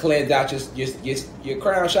air to cleanse out your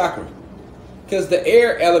crown chakra? Because the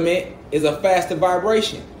air element is a faster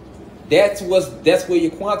vibration. That's where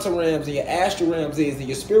your quantum realms and your astral realms is, and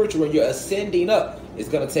your spiritual realm. You're ascending up. It's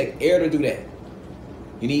gonna take air to do that.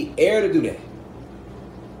 You need air to do that.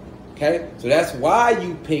 Okay, so that's why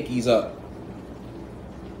you pinkies up.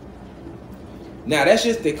 Now that's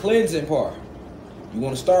just the cleansing part. You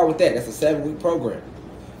want to start with that. That's a 7-week program.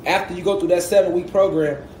 After you go through that 7-week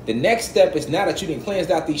program, the next step is now that you done cleansed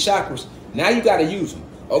out these chakras, now you got to use them.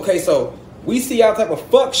 Okay, so we see all type of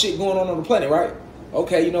fuck shit going on the planet, right?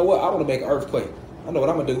 Okay, you know what? I want to make an earthquake. I know what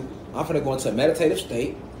I'm going to do. I'm going to go into a meditative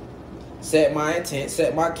state, set my intent,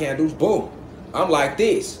 set my candles, boom. I'm like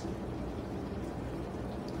this.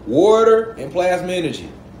 Water and plasma energy.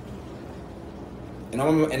 And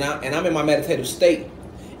I'm in my meditative state.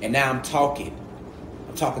 And now I'm talking.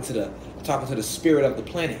 I'm talking to the spirit of the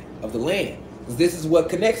planet, of the land. Because this is what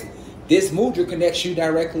connects. This mudra connects you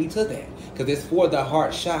directly to that. Because it's for the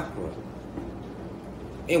heart chakra.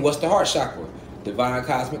 And what's the heart chakra? Divine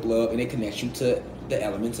cosmic love, and it connects you to the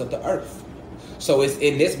elements of the earth. So it's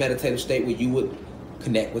in this meditative state where you would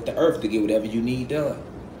connect with the earth to get whatever you need done.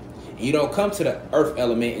 And you don't come to the earth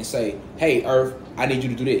element and say, hey, earth, I need you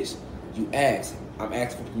to do this. You ask. I'm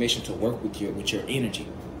asking for permission to work with your energy.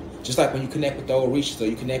 Just like when you connect with the old reaches or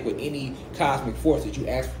you connect with any cosmic force that you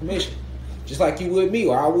ask for permission. Just like you would me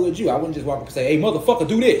or I would you. I wouldn't just walk up and say, hey, motherfucker,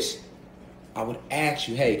 do this. I would ask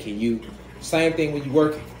you, hey, can you, same thing when you're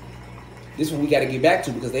working. This is what we got to get back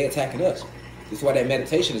to because they're attacking us. This is why that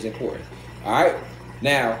meditation is important. All right?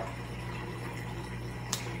 Now,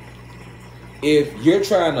 if you're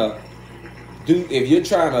trying to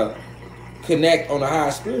connect on a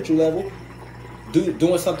higher spiritual level,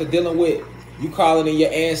 doing something dealing with you calling in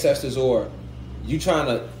your ancestors, or you trying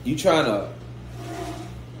to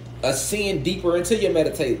ascend deeper into your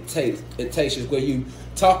meditations where you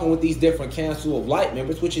talking with these different council of light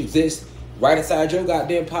members, which exist right inside your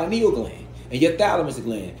goddamn pineal gland and your thalamus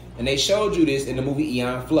gland. And they showed you this in the movie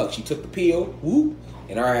Eon Flux. She took the pill, whoop,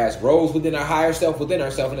 and our ass rose within our higher self, within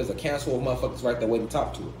herself, and there's a council of motherfuckers right there waiting to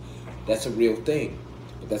talk to her. That's a real thing.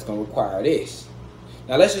 But that's going to require this.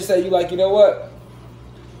 Now, let's just say you like, you know what?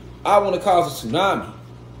 I want to cause a tsunami.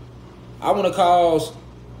 I want to cause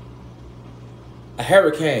a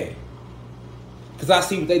hurricane. Because I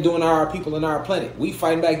see what they're doing to our people and our planet. We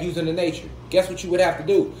fighting back using the nature. Guess what you would have to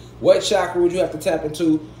do? What chakra would you have to tap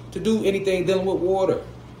into to do anything dealing with water?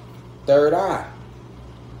 Third eye.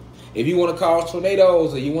 If you want to cause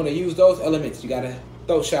tornadoes or you want to use those elements, you got to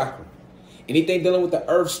throat chakra. Anything dealing with the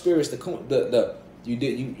earth spirits,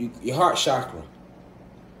 your heart chakra.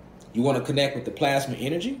 You want to connect with the plasma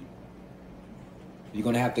energy? You're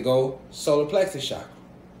going to have to go solar plexus chakra.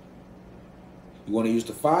 You want to use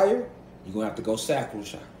the fire? You're going to have to go sacral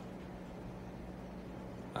chakra.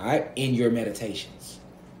 All right? In your meditations.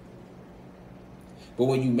 But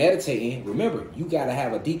when you meditate, remember, you got to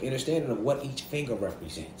have a deep understanding of what each finger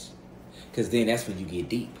represents. Because then that's when you get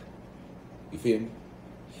deep. You feel me?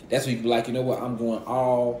 That's when you be like, you know what? I'm going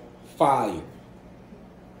all fire.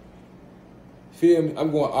 Feel me?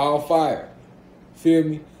 I'm going all fire. Feel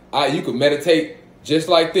me? You can meditate just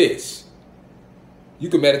like this. You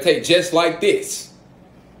can meditate just like this.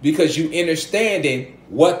 Because you understanding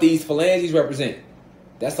what these phalanges represent.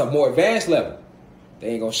 That's a more advanced level. They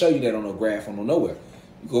ain't going to show you that on no graph on no nowhere.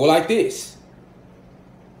 You go like this.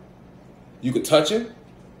 You could touch him.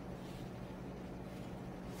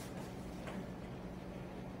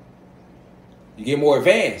 You get more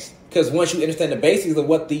advanced. Because once you understand the basics of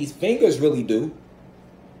what these fingers really do,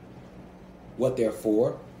 what they're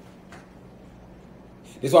for.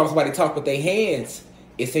 This is why when somebody talk with their hands,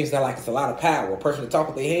 it seems like it's a lot of power. A person that talk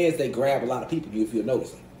with their hands, they grab a lot of people, if you'll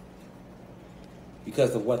notice it.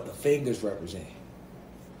 Because of what the fingers represent.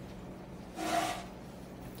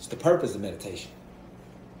 It's the purpose of meditation.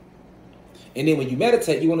 And then when you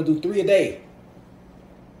meditate, you want to do 3 a day.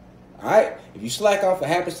 All right? If you slack off, it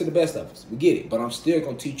happens to the best of us. We get it. But I'm still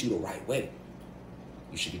going to teach you the right way.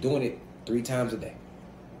 You should be doing it 3 times a day.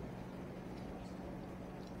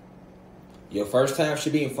 Your first time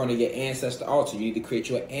should be in front of your ancestor altar. You need to create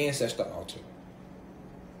your ancestor altar.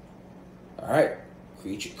 All right?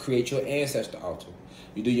 Create your ancestor altar.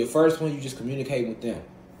 You do your first one, you just communicate with them.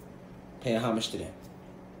 Paying homage to them.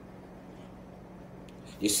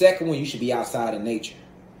 Your second one, you should be outside in nature.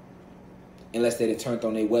 Unless they turned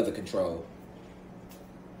on their weather control.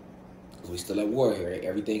 Because we still at war here.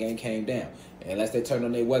 Everything ain't came down. And unless they turned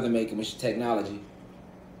on their weather making, which is technology,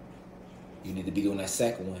 you need to be doing that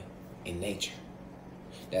second one in nature.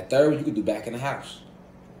 That third one you could do back in the house.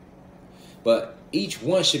 But each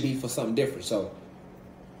one should be for something different. So,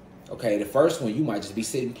 okay, the first one you might just be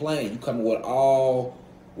sitting playing. You coming with all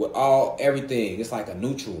everything. It's like a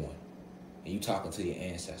neutral one. And you talking to your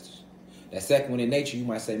ancestors. That second one in nature, you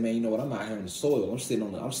might say, man, you know what? I'm out here in the soil. I'm sitting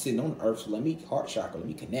on the earth. So let me heart chakra. Let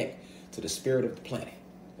me connect to the spirit of the planet.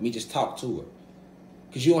 Let me just talk to her.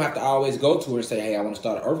 Because you don't have to always go to her and say, hey, I want to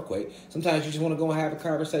start an earthquake. Sometimes you just want to go and have a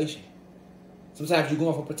conversation. Sometimes you're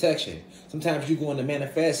going for protection. Sometimes you're going to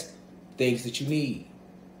manifest things that you need.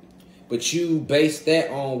 But you base that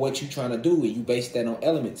on what you're trying to do, and you base that on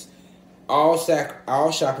elements. All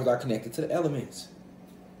chakras are connected to the elements.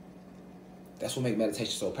 That's what makes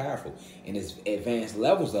meditation so powerful. And there's advanced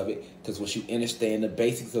levels of it, because once you understand the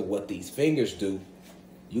basics of what these fingers do,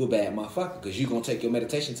 you a bad motherfucker, because you're going to take your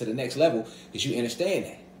meditation to the next level because you understand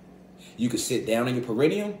that. You could sit down in your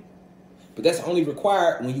perineum, but that's only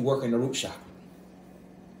required when you work in the root chakra.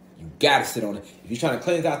 You got to sit on it. If you're trying to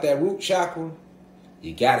cleanse out that root chakra,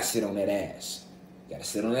 You gotta sit on that ass. You gotta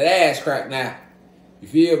sit on that ass crack now. You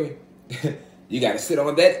feel me? You gotta sit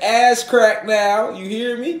on that ass crack now. You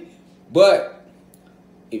hear me? But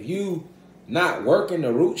if you not working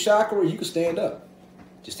the root chakra, you can stand up.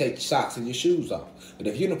 Just take your socks and your shoes off. But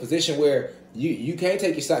if you're in a position where you can't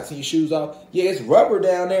take your socks and your shoes off, yeah, it's rubber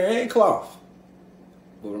down there and cloth.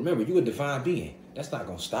 But remember, you a divine being. That's not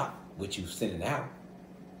gonna stop what you sending out.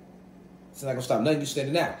 It's not gonna stop nothing you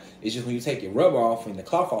sending out. It's just when you take your rubber off and the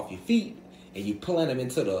cloth off your feet and you plant them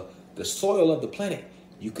into the soil of the planet,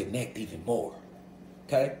 you connect even more.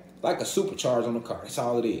 Okay? Like a supercharge on the car. That's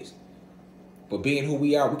all it is. But being who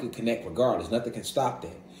we are, we can connect regardless. Nothing can stop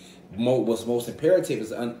that. What's most imperative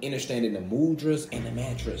is understanding the mudras and the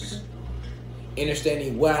mantras.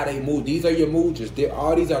 Understanding why they move. These are your mudras.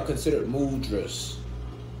 All these are considered mudras.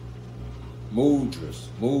 Mudras.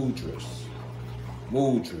 Mudras.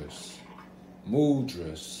 Mudras.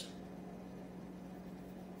 Mudras.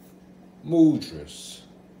 Mudras.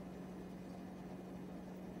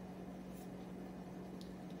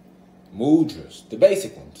 Mudras. The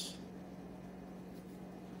basic ones.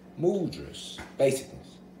 Mudras. Basic ones.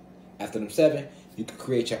 After them 7, you can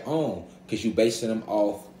create your own because you're basing them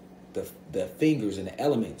off the fingers and the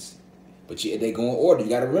elements. But they go in order. You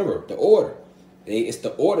got to remember the order. It's the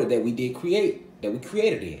order that we did create, that we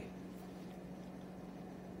created in.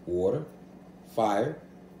 Water, fire,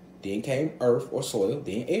 then came earth or soil,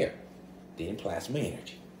 then air, then plasma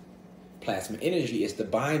energy. Plasma energy is the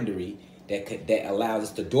bindery that allows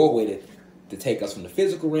us the doorway to take us from the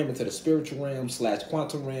physical realm into the spiritual realm /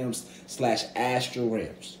 quantum realms / astral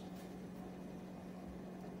realms.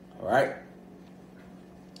 All right.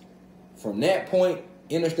 From that point,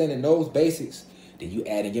 understanding those basics, then you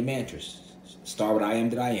add in your mantras. Start with I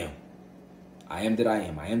am that I am. I am that I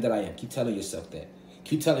am. I am that I am. Keep telling yourself that.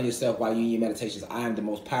 Keep telling yourself while you're in your meditations, I am the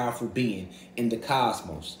most powerful being in the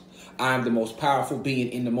cosmos. I am the most powerful being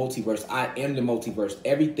in the multiverse. I am the multiverse.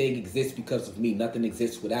 Everything exists because of me. Nothing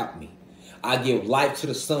exists without me. I give life to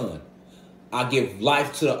the sun. I give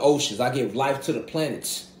life to the oceans. I give life to the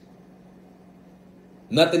planets.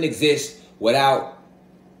 Nothing exists without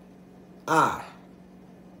I.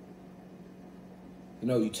 You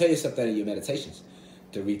know, you tell yourself that in your meditations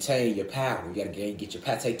to retain your power. You got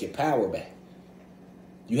to take your power back.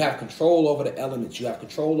 You have control over the elements. You have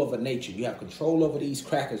control over nature. You have control over these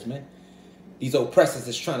crackers, man. These oppressors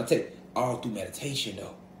that's trying to take all through meditation,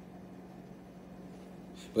 though.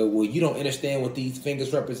 But when you don't understand what these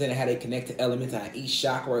fingers represent and how they connect to elements, how each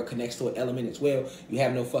chakra connects to an element as well, you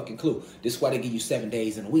have no fucking clue. This is why they give you 7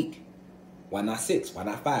 days in a week. Why not 6? Why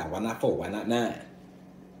not 5? Why not 4? Why not 9?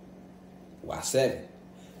 Why 7?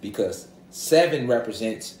 Because 7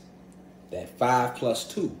 represents that 5 plus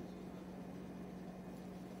 2.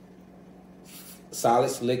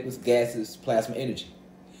 Solids, liquids, gases, plasma energy.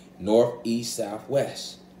 North, east, south,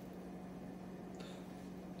 west.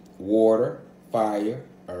 Water, fire,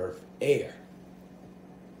 earth, air.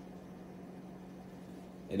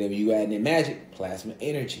 And then when you add in magic, plasma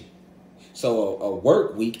energy. So a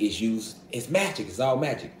work week is used, it's magic, it's all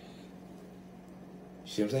magic.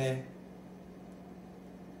 See what I'm saying?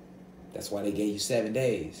 That's why they gave you 7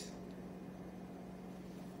 days.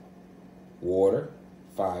 Water,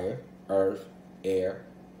 fire, earth, air,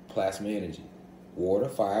 plasma energy. Water,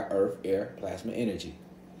 fire, earth, air, plasma energy.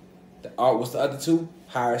 What's the other 2?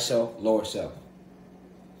 Higher self, lower self.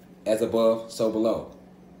 As above, so below.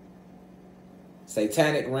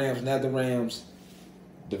 Satanic realms, nether realms,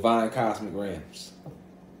 divine cosmic realms.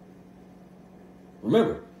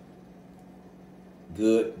 Remember,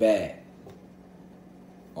 good, bad,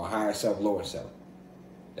 or higher self, lower self.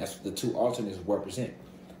 That's what the 2 alternates represent.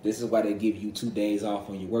 This is why they give you 2 days off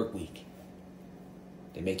on your work week.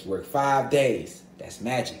 They make you work 5 days. That's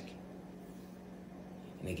magic.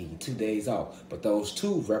 And they give you 2 days off. But those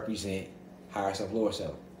 2 represent higher self, lower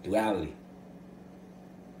self. Duality.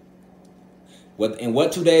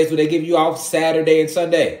 What 2 days do they give you off? Saturday and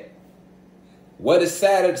Sunday. What does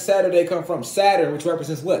Saturday come from? Saturn, which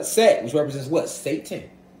represents what? Set, which represents what? Satan.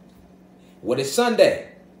 What is Sunday?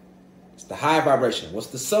 It's the high vibration. What's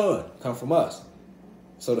the sun? Come from us.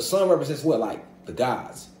 So the sun represents what? Like the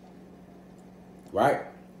gods. Right?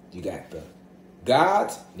 You got the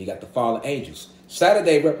gods, and you got the fallen angels.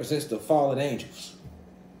 Saturday represents the fallen angels.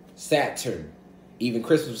 Saturn. Even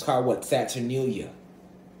Christmas was called what? Saturnalia.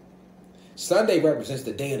 Sunday represents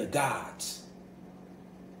the day of the gods.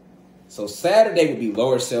 So Saturday would be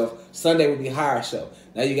lower self. Sunday would be higher self.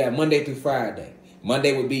 Now you got Monday through Friday.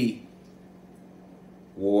 Monday would be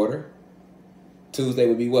water. Tuesday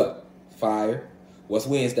would be what? Fire. What's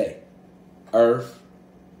Wednesday? Earth.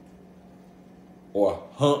 Or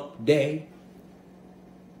hump day.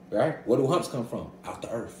 right? Where do humps come from? Out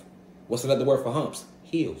the earth. What's another word for humps?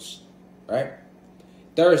 Hills, right?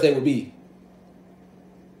 Thursday would be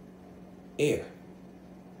air.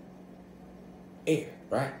 Air,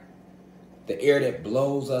 right? The air that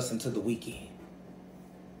blows us into the weekend.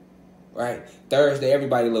 Right? Thursday,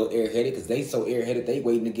 everybody a little airheaded because they so airheaded they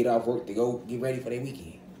waiting to get off work to go get ready for their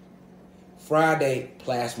weekend. Friday,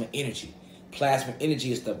 plasma energy. Plasma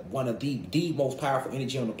energy is one of the most powerful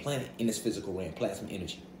energy on the planet in this physical realm. Plasma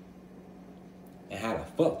energy. And how the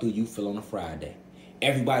fuck do you feel on a Friday?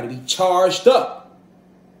 Everybody be charged up.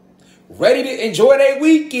 Ready to enjoy their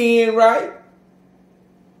weekend, right?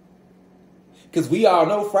 Because we all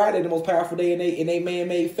know Friday the most powerful day in a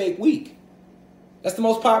man-made fake week. That's the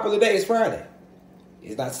most popular day is Friday.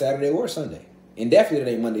 It's not Saturday or Sunday. And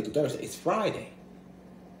definitely it ain't Monday through Thursday. It's Friday.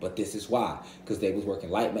 But this is why. Because they was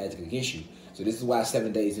working light magic against you. So this is why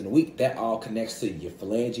 7 days in a week, that all connects to your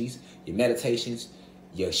phalanges, your meditations,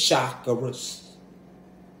 your chakras.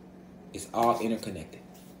 It's all interconnected.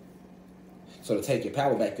 So to take your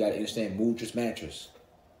power back, you got to understand mudras, mantras.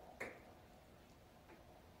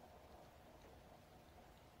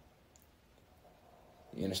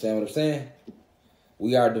 You understand what I'm saying?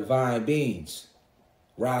 We are divine beings,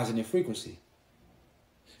 rising in frequency.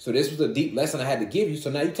 So this was a deep lesson I had to give you. So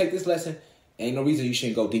now you take this lesson, ain't no reason you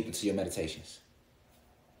shouldn't go deep into your meditations.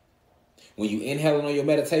 When you inhaling on your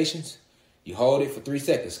meditations, you hold it for 3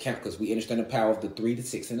 seconds. Count, because we understand the power of the 3, the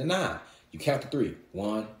 6, and the 9. You count to 3.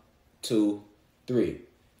 1, 2, 3.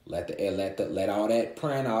 Let the air, let all that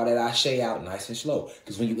prana, all that ashe out nice and slow.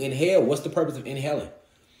 Because when you inhale, what's the purpose of inhaling?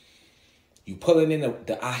 You pulling in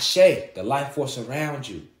the ashe, the life force around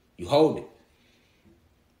you. You hold it.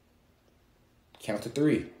 Count to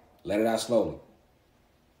 3. Let it out slowly.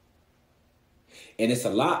 And it's a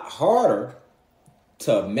lot harder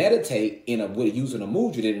to meditate with using a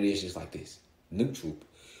mudra than it is just like this. Neutral.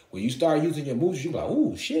 When you start using your mudra, you're like,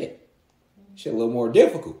 ooh, shit. Shit a little more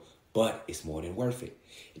difficult. But it's more than worth it.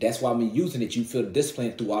 That's why when you're using it, you feel the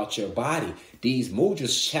discipline throughout your body. These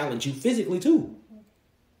mudras challenge you physically too.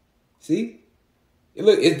 See?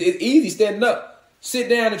 Look, it's easy standing up. Sit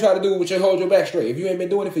down and try to do it with hold your back straight. If you ain't been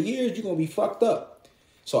doing it for years, you're going to be fucked up.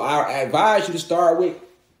 So I advise you to start with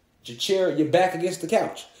your chair, your back against the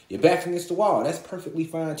couch. Your back against the wall. That's perfectly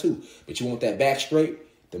fine too. But you want that back straight,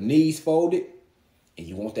 the knees folded, and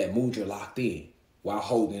you want that mudra locked in while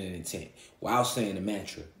holding an intent, while saying the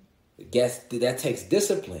mantra. That takes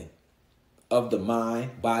discipline of the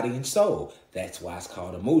mind, body, and soul. That's why it's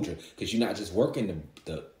called a mudra. Because you're not just working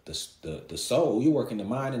the soul, you're working the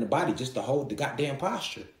mind and the body just to hold the goddamn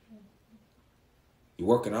posture. You're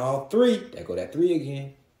working all 3. There go that 3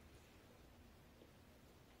 again.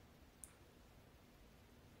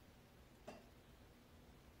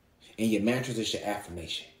 And your mantras is your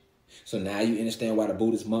affirmation. So now you understand why the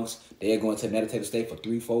Buddhist monks, they're going to meditative state for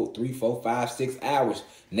 3, 4, 5, 6 hours.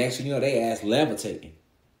 Next thing you know, they ass levitating.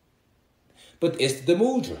 But it's the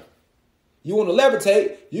mudra. You want to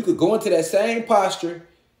levitate, you could go into that same posture,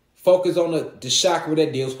 focus on the chakra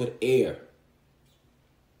that deals with air.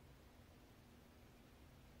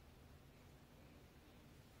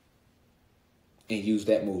 And use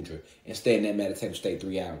that mudra and stay in that meditative state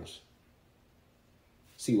 3 hours.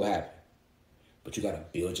 See what happens. But you got to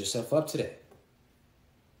build yourself up to that.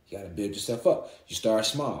 You got to build yourself up. You start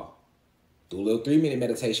small. Do a little 3-minute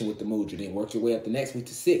meditation with the mudra. Then work your way up the next week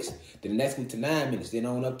to 6. Then the next week to 9 minutes. Then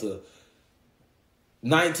on up to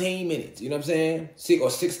 19 minutes. You know what I'm saying? 6 or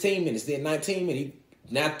 16 minutes. Then 19 minutes.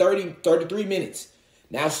 Now 33 minutes.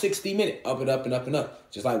 Now 60 minutes. Up and up and up and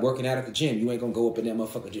up. Just like working out at the gym. You ain't going to go up in that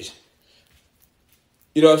motherfucker just...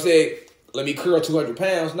 You know what I'm saying? Let me curl 200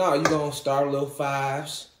 pounds. No, you're going to start a little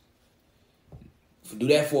 5s. Do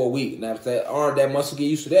that for a week. Now, if that arm, that muscle get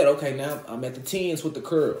used to that, okay, now I'm at the 10s with the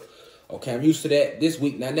curl. Okay, I'm used to that this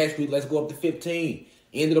week. Now, next week, let's go up to 15.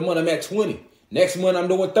 End of the month, I'm at 20. Next month, I'm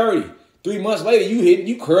doing 30. 3 months later,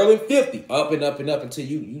 you curling 50. Up and up and up until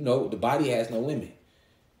you know the body has no limit.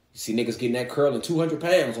 You see niggas getting that curling 200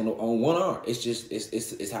 pounds on one arm. It's just,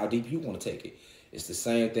 it's how deep you want to take it. It's the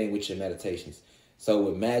same thing with your meditations. So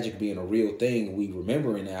with magic being a real thing, we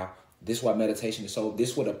remembering now, this is why meditation is so,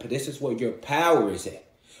 this is where your power is at.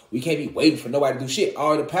 We can't be waiting for nobody to do shit.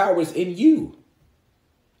 All the power is in you.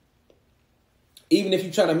 Even if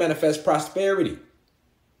you're trying to manifest prosperity.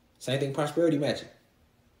 Same thing, prosperity magic.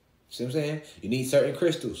 See what I'm saying? You need certain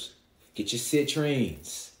crystals. Get your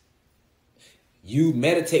citrines. You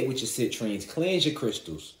meditate with your citrines. Cleanse your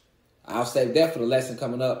crystals. I'll save that for the lesson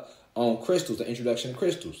coming up on crystals, the introduction to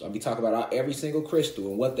crystals. I'll be talking about every single crystal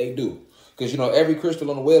and what they do. Because, you know, every crystal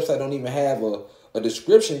on the website don't even have a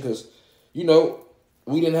description because, you know,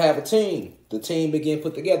 We didn't have a team. The team began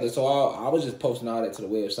put together. So I was just posting all that to the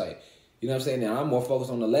website. You know what I'm saying? Now I'm more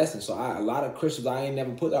focused on the lesson. So a lot of crystals I ain't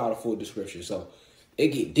never put out a full description. So it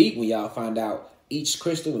get deep when y'all find out each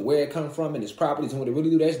crystal and where it come from and its properties and what it really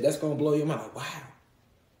do. That's gonna blow your mind. Like, wow.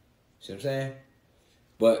 See what I'm saying?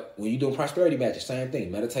 But when you're doing prosperity magic, same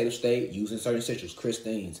thing. Meditative state, using certain citrus,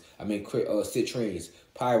 citrines,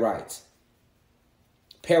 pyrites.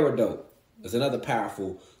 Peridot is another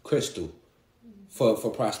powerful crystal for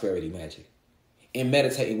prosperity magic. And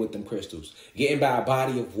meditating with them crystals. Getting by a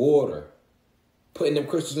body of water. Putting them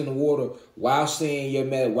crystals in the water while saying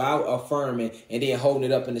your while affirming, and then holding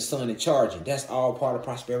it up in the sun and charging. That's all part of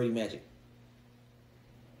prosperity magic.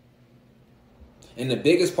 And the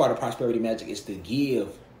biggest part of prosperity magic is to give.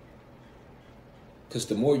 Because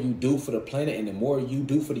the more you do for the planet and the more you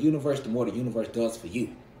do for the universe, the more the universe does for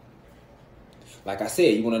you. Like I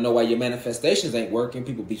said, you want to know why your manifestations ain't working?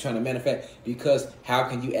 People be trying to manifest because how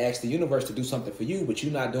can you ask the universe to do something for you, but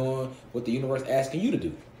you're not doing what the universe asking you to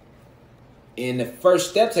do? And the first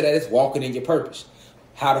step to that is walking in your purpose.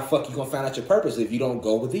 How the fuck you gonna find out your purpose if you don't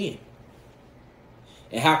go within?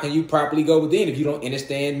 And how can you properly go within if you don't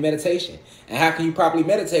understand meditation? And how can you properly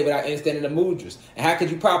meditate without understanding the mudras? And how can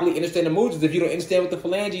you properly understand the mudras if you don't understand what the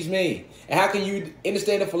phalanges mean? And how can you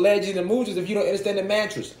understand the phalanges and the mudras if you don't understand the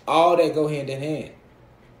mantras? All that go hand in hand.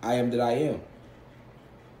 I am that I am.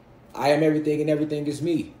 I am everything and everything is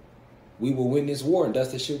me. We will win this war and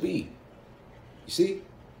thus it shall be. You see?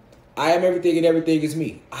 I am everything and everything is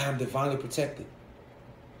me. I am divinely protected.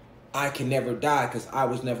 I can never die because I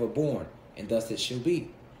was never born. And thus it shall be.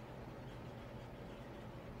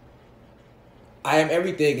 I am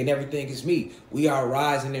everything and everything is me. We are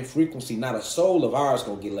rising in frequency. Not a soul of ours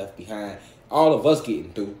gonna get left behind. All of us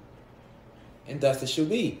getting through. And thus it shall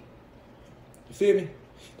be. You feel me?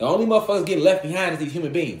 The only motherfuckers getting left behind is these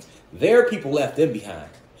human beings. Their people left them behind.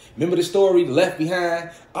 Remember the story, Left Behind?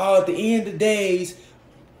 Oh, at the end of days,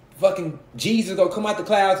 fucking Jesus gonna come out the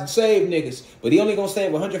clouds and save niggas. But he only gonna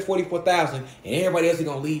save 144,000 and everybody else he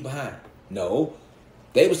gonna leave behind. No,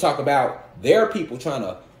 they was talking about their people trying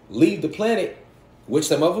to leave the planet, which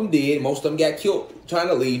some of them did. Most of them got killed trying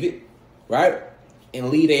to leave it, right? And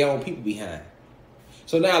leave their own people behind.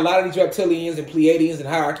 So now a lot of these reptilians and Pleiadians and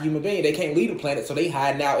hierarchy human beings, they can't leave the planet, so they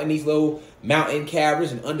hiding out in these little mountain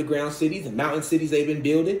caverns and underground cities and mountain cities they've been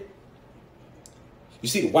building. You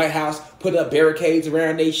see the White House put up barricades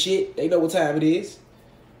around their shit. They know what time it is.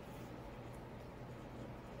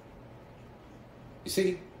 You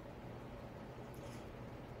see?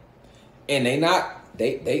 And they left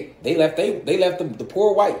the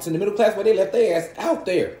poor whites in the middle class, where they left their ass out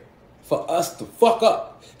there for us to fuck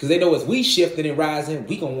up. Because they know as we shifting and rising,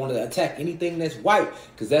 we gonna want to attack anything that's white.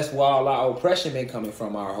 Because that's where all our oppression been coming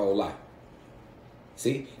from our whole life.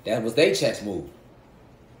 See? That was their chess move.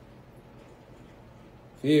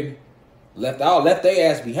 Feel me? Left their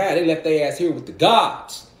ass behind. They left their ass here with the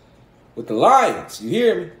gods. With the lions. You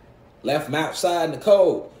hear me? Left them outside in the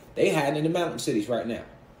cold. They hiding in the mountain cities right now.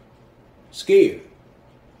 Scared.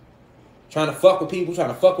 Trying to fuck with people, trying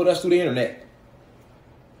to fuck with us through the internet.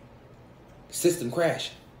 System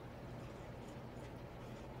crashing.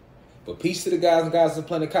 But peace to the guys and goddesses of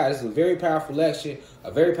Planet Kai. This is a very powerful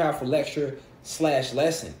lecture, /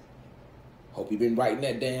 lesson. Hope you've been writing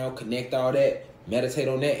that down, connect all that, meditate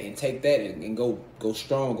on that, and take that and go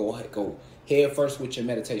strong, go head first with your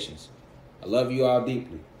meditations. I love you all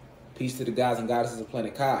deeply. Peace to the guys and goddesses of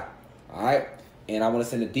Planet Kai. All right? And I want to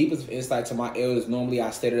send the deepest of insight to my elders. Normally I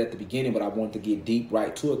stated at the beginning, but I wanted to get deep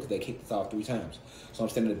right to it because they kicked us off 3 times. So I'm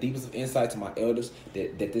sending the deepest of insight to my elders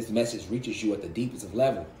that this message reaches you at the deepest of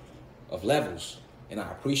levels. And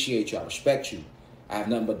I appreciate you. I respect you. I have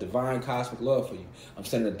nothing but divine cosmic love for you. I'm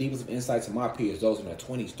sending the deepest of insight to my peers, those in their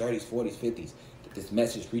 20s, 30s, 40s, 50s, that this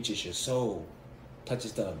message reaches your soul,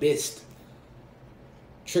 touches the abyss,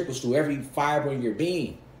 trickles through every fiber in your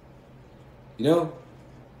being. You know?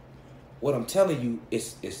 What I'm telling you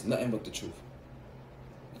is nothing but the truth.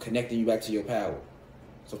 I'm connecting you back to your power.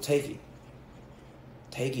 So take it.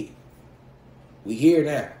 Take it. We here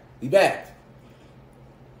now. We back.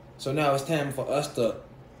 So now it's time for us to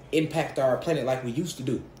impact our planet like we used to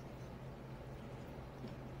do.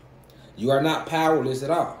 You are not powerless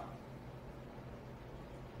at all.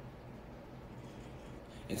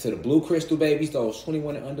 And to the blue crystal babies, those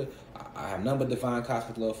 21 and under, I have nothing but divine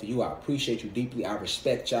cosmic love for you. I appreciate you deeply. I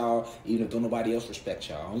respect y'all, even if don't nobody else respect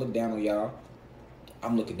y'all. I don't look down on y'all.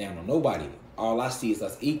 I'm looking down on nobody. All I see is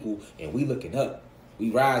us equal, and we looking up. We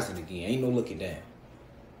rising again. Ain't no looking down.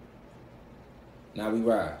 Now we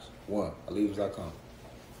rise. One. I leave as I come.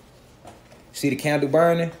 See the candle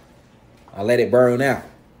burning? I let it burn out.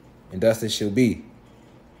 And thus it shall be.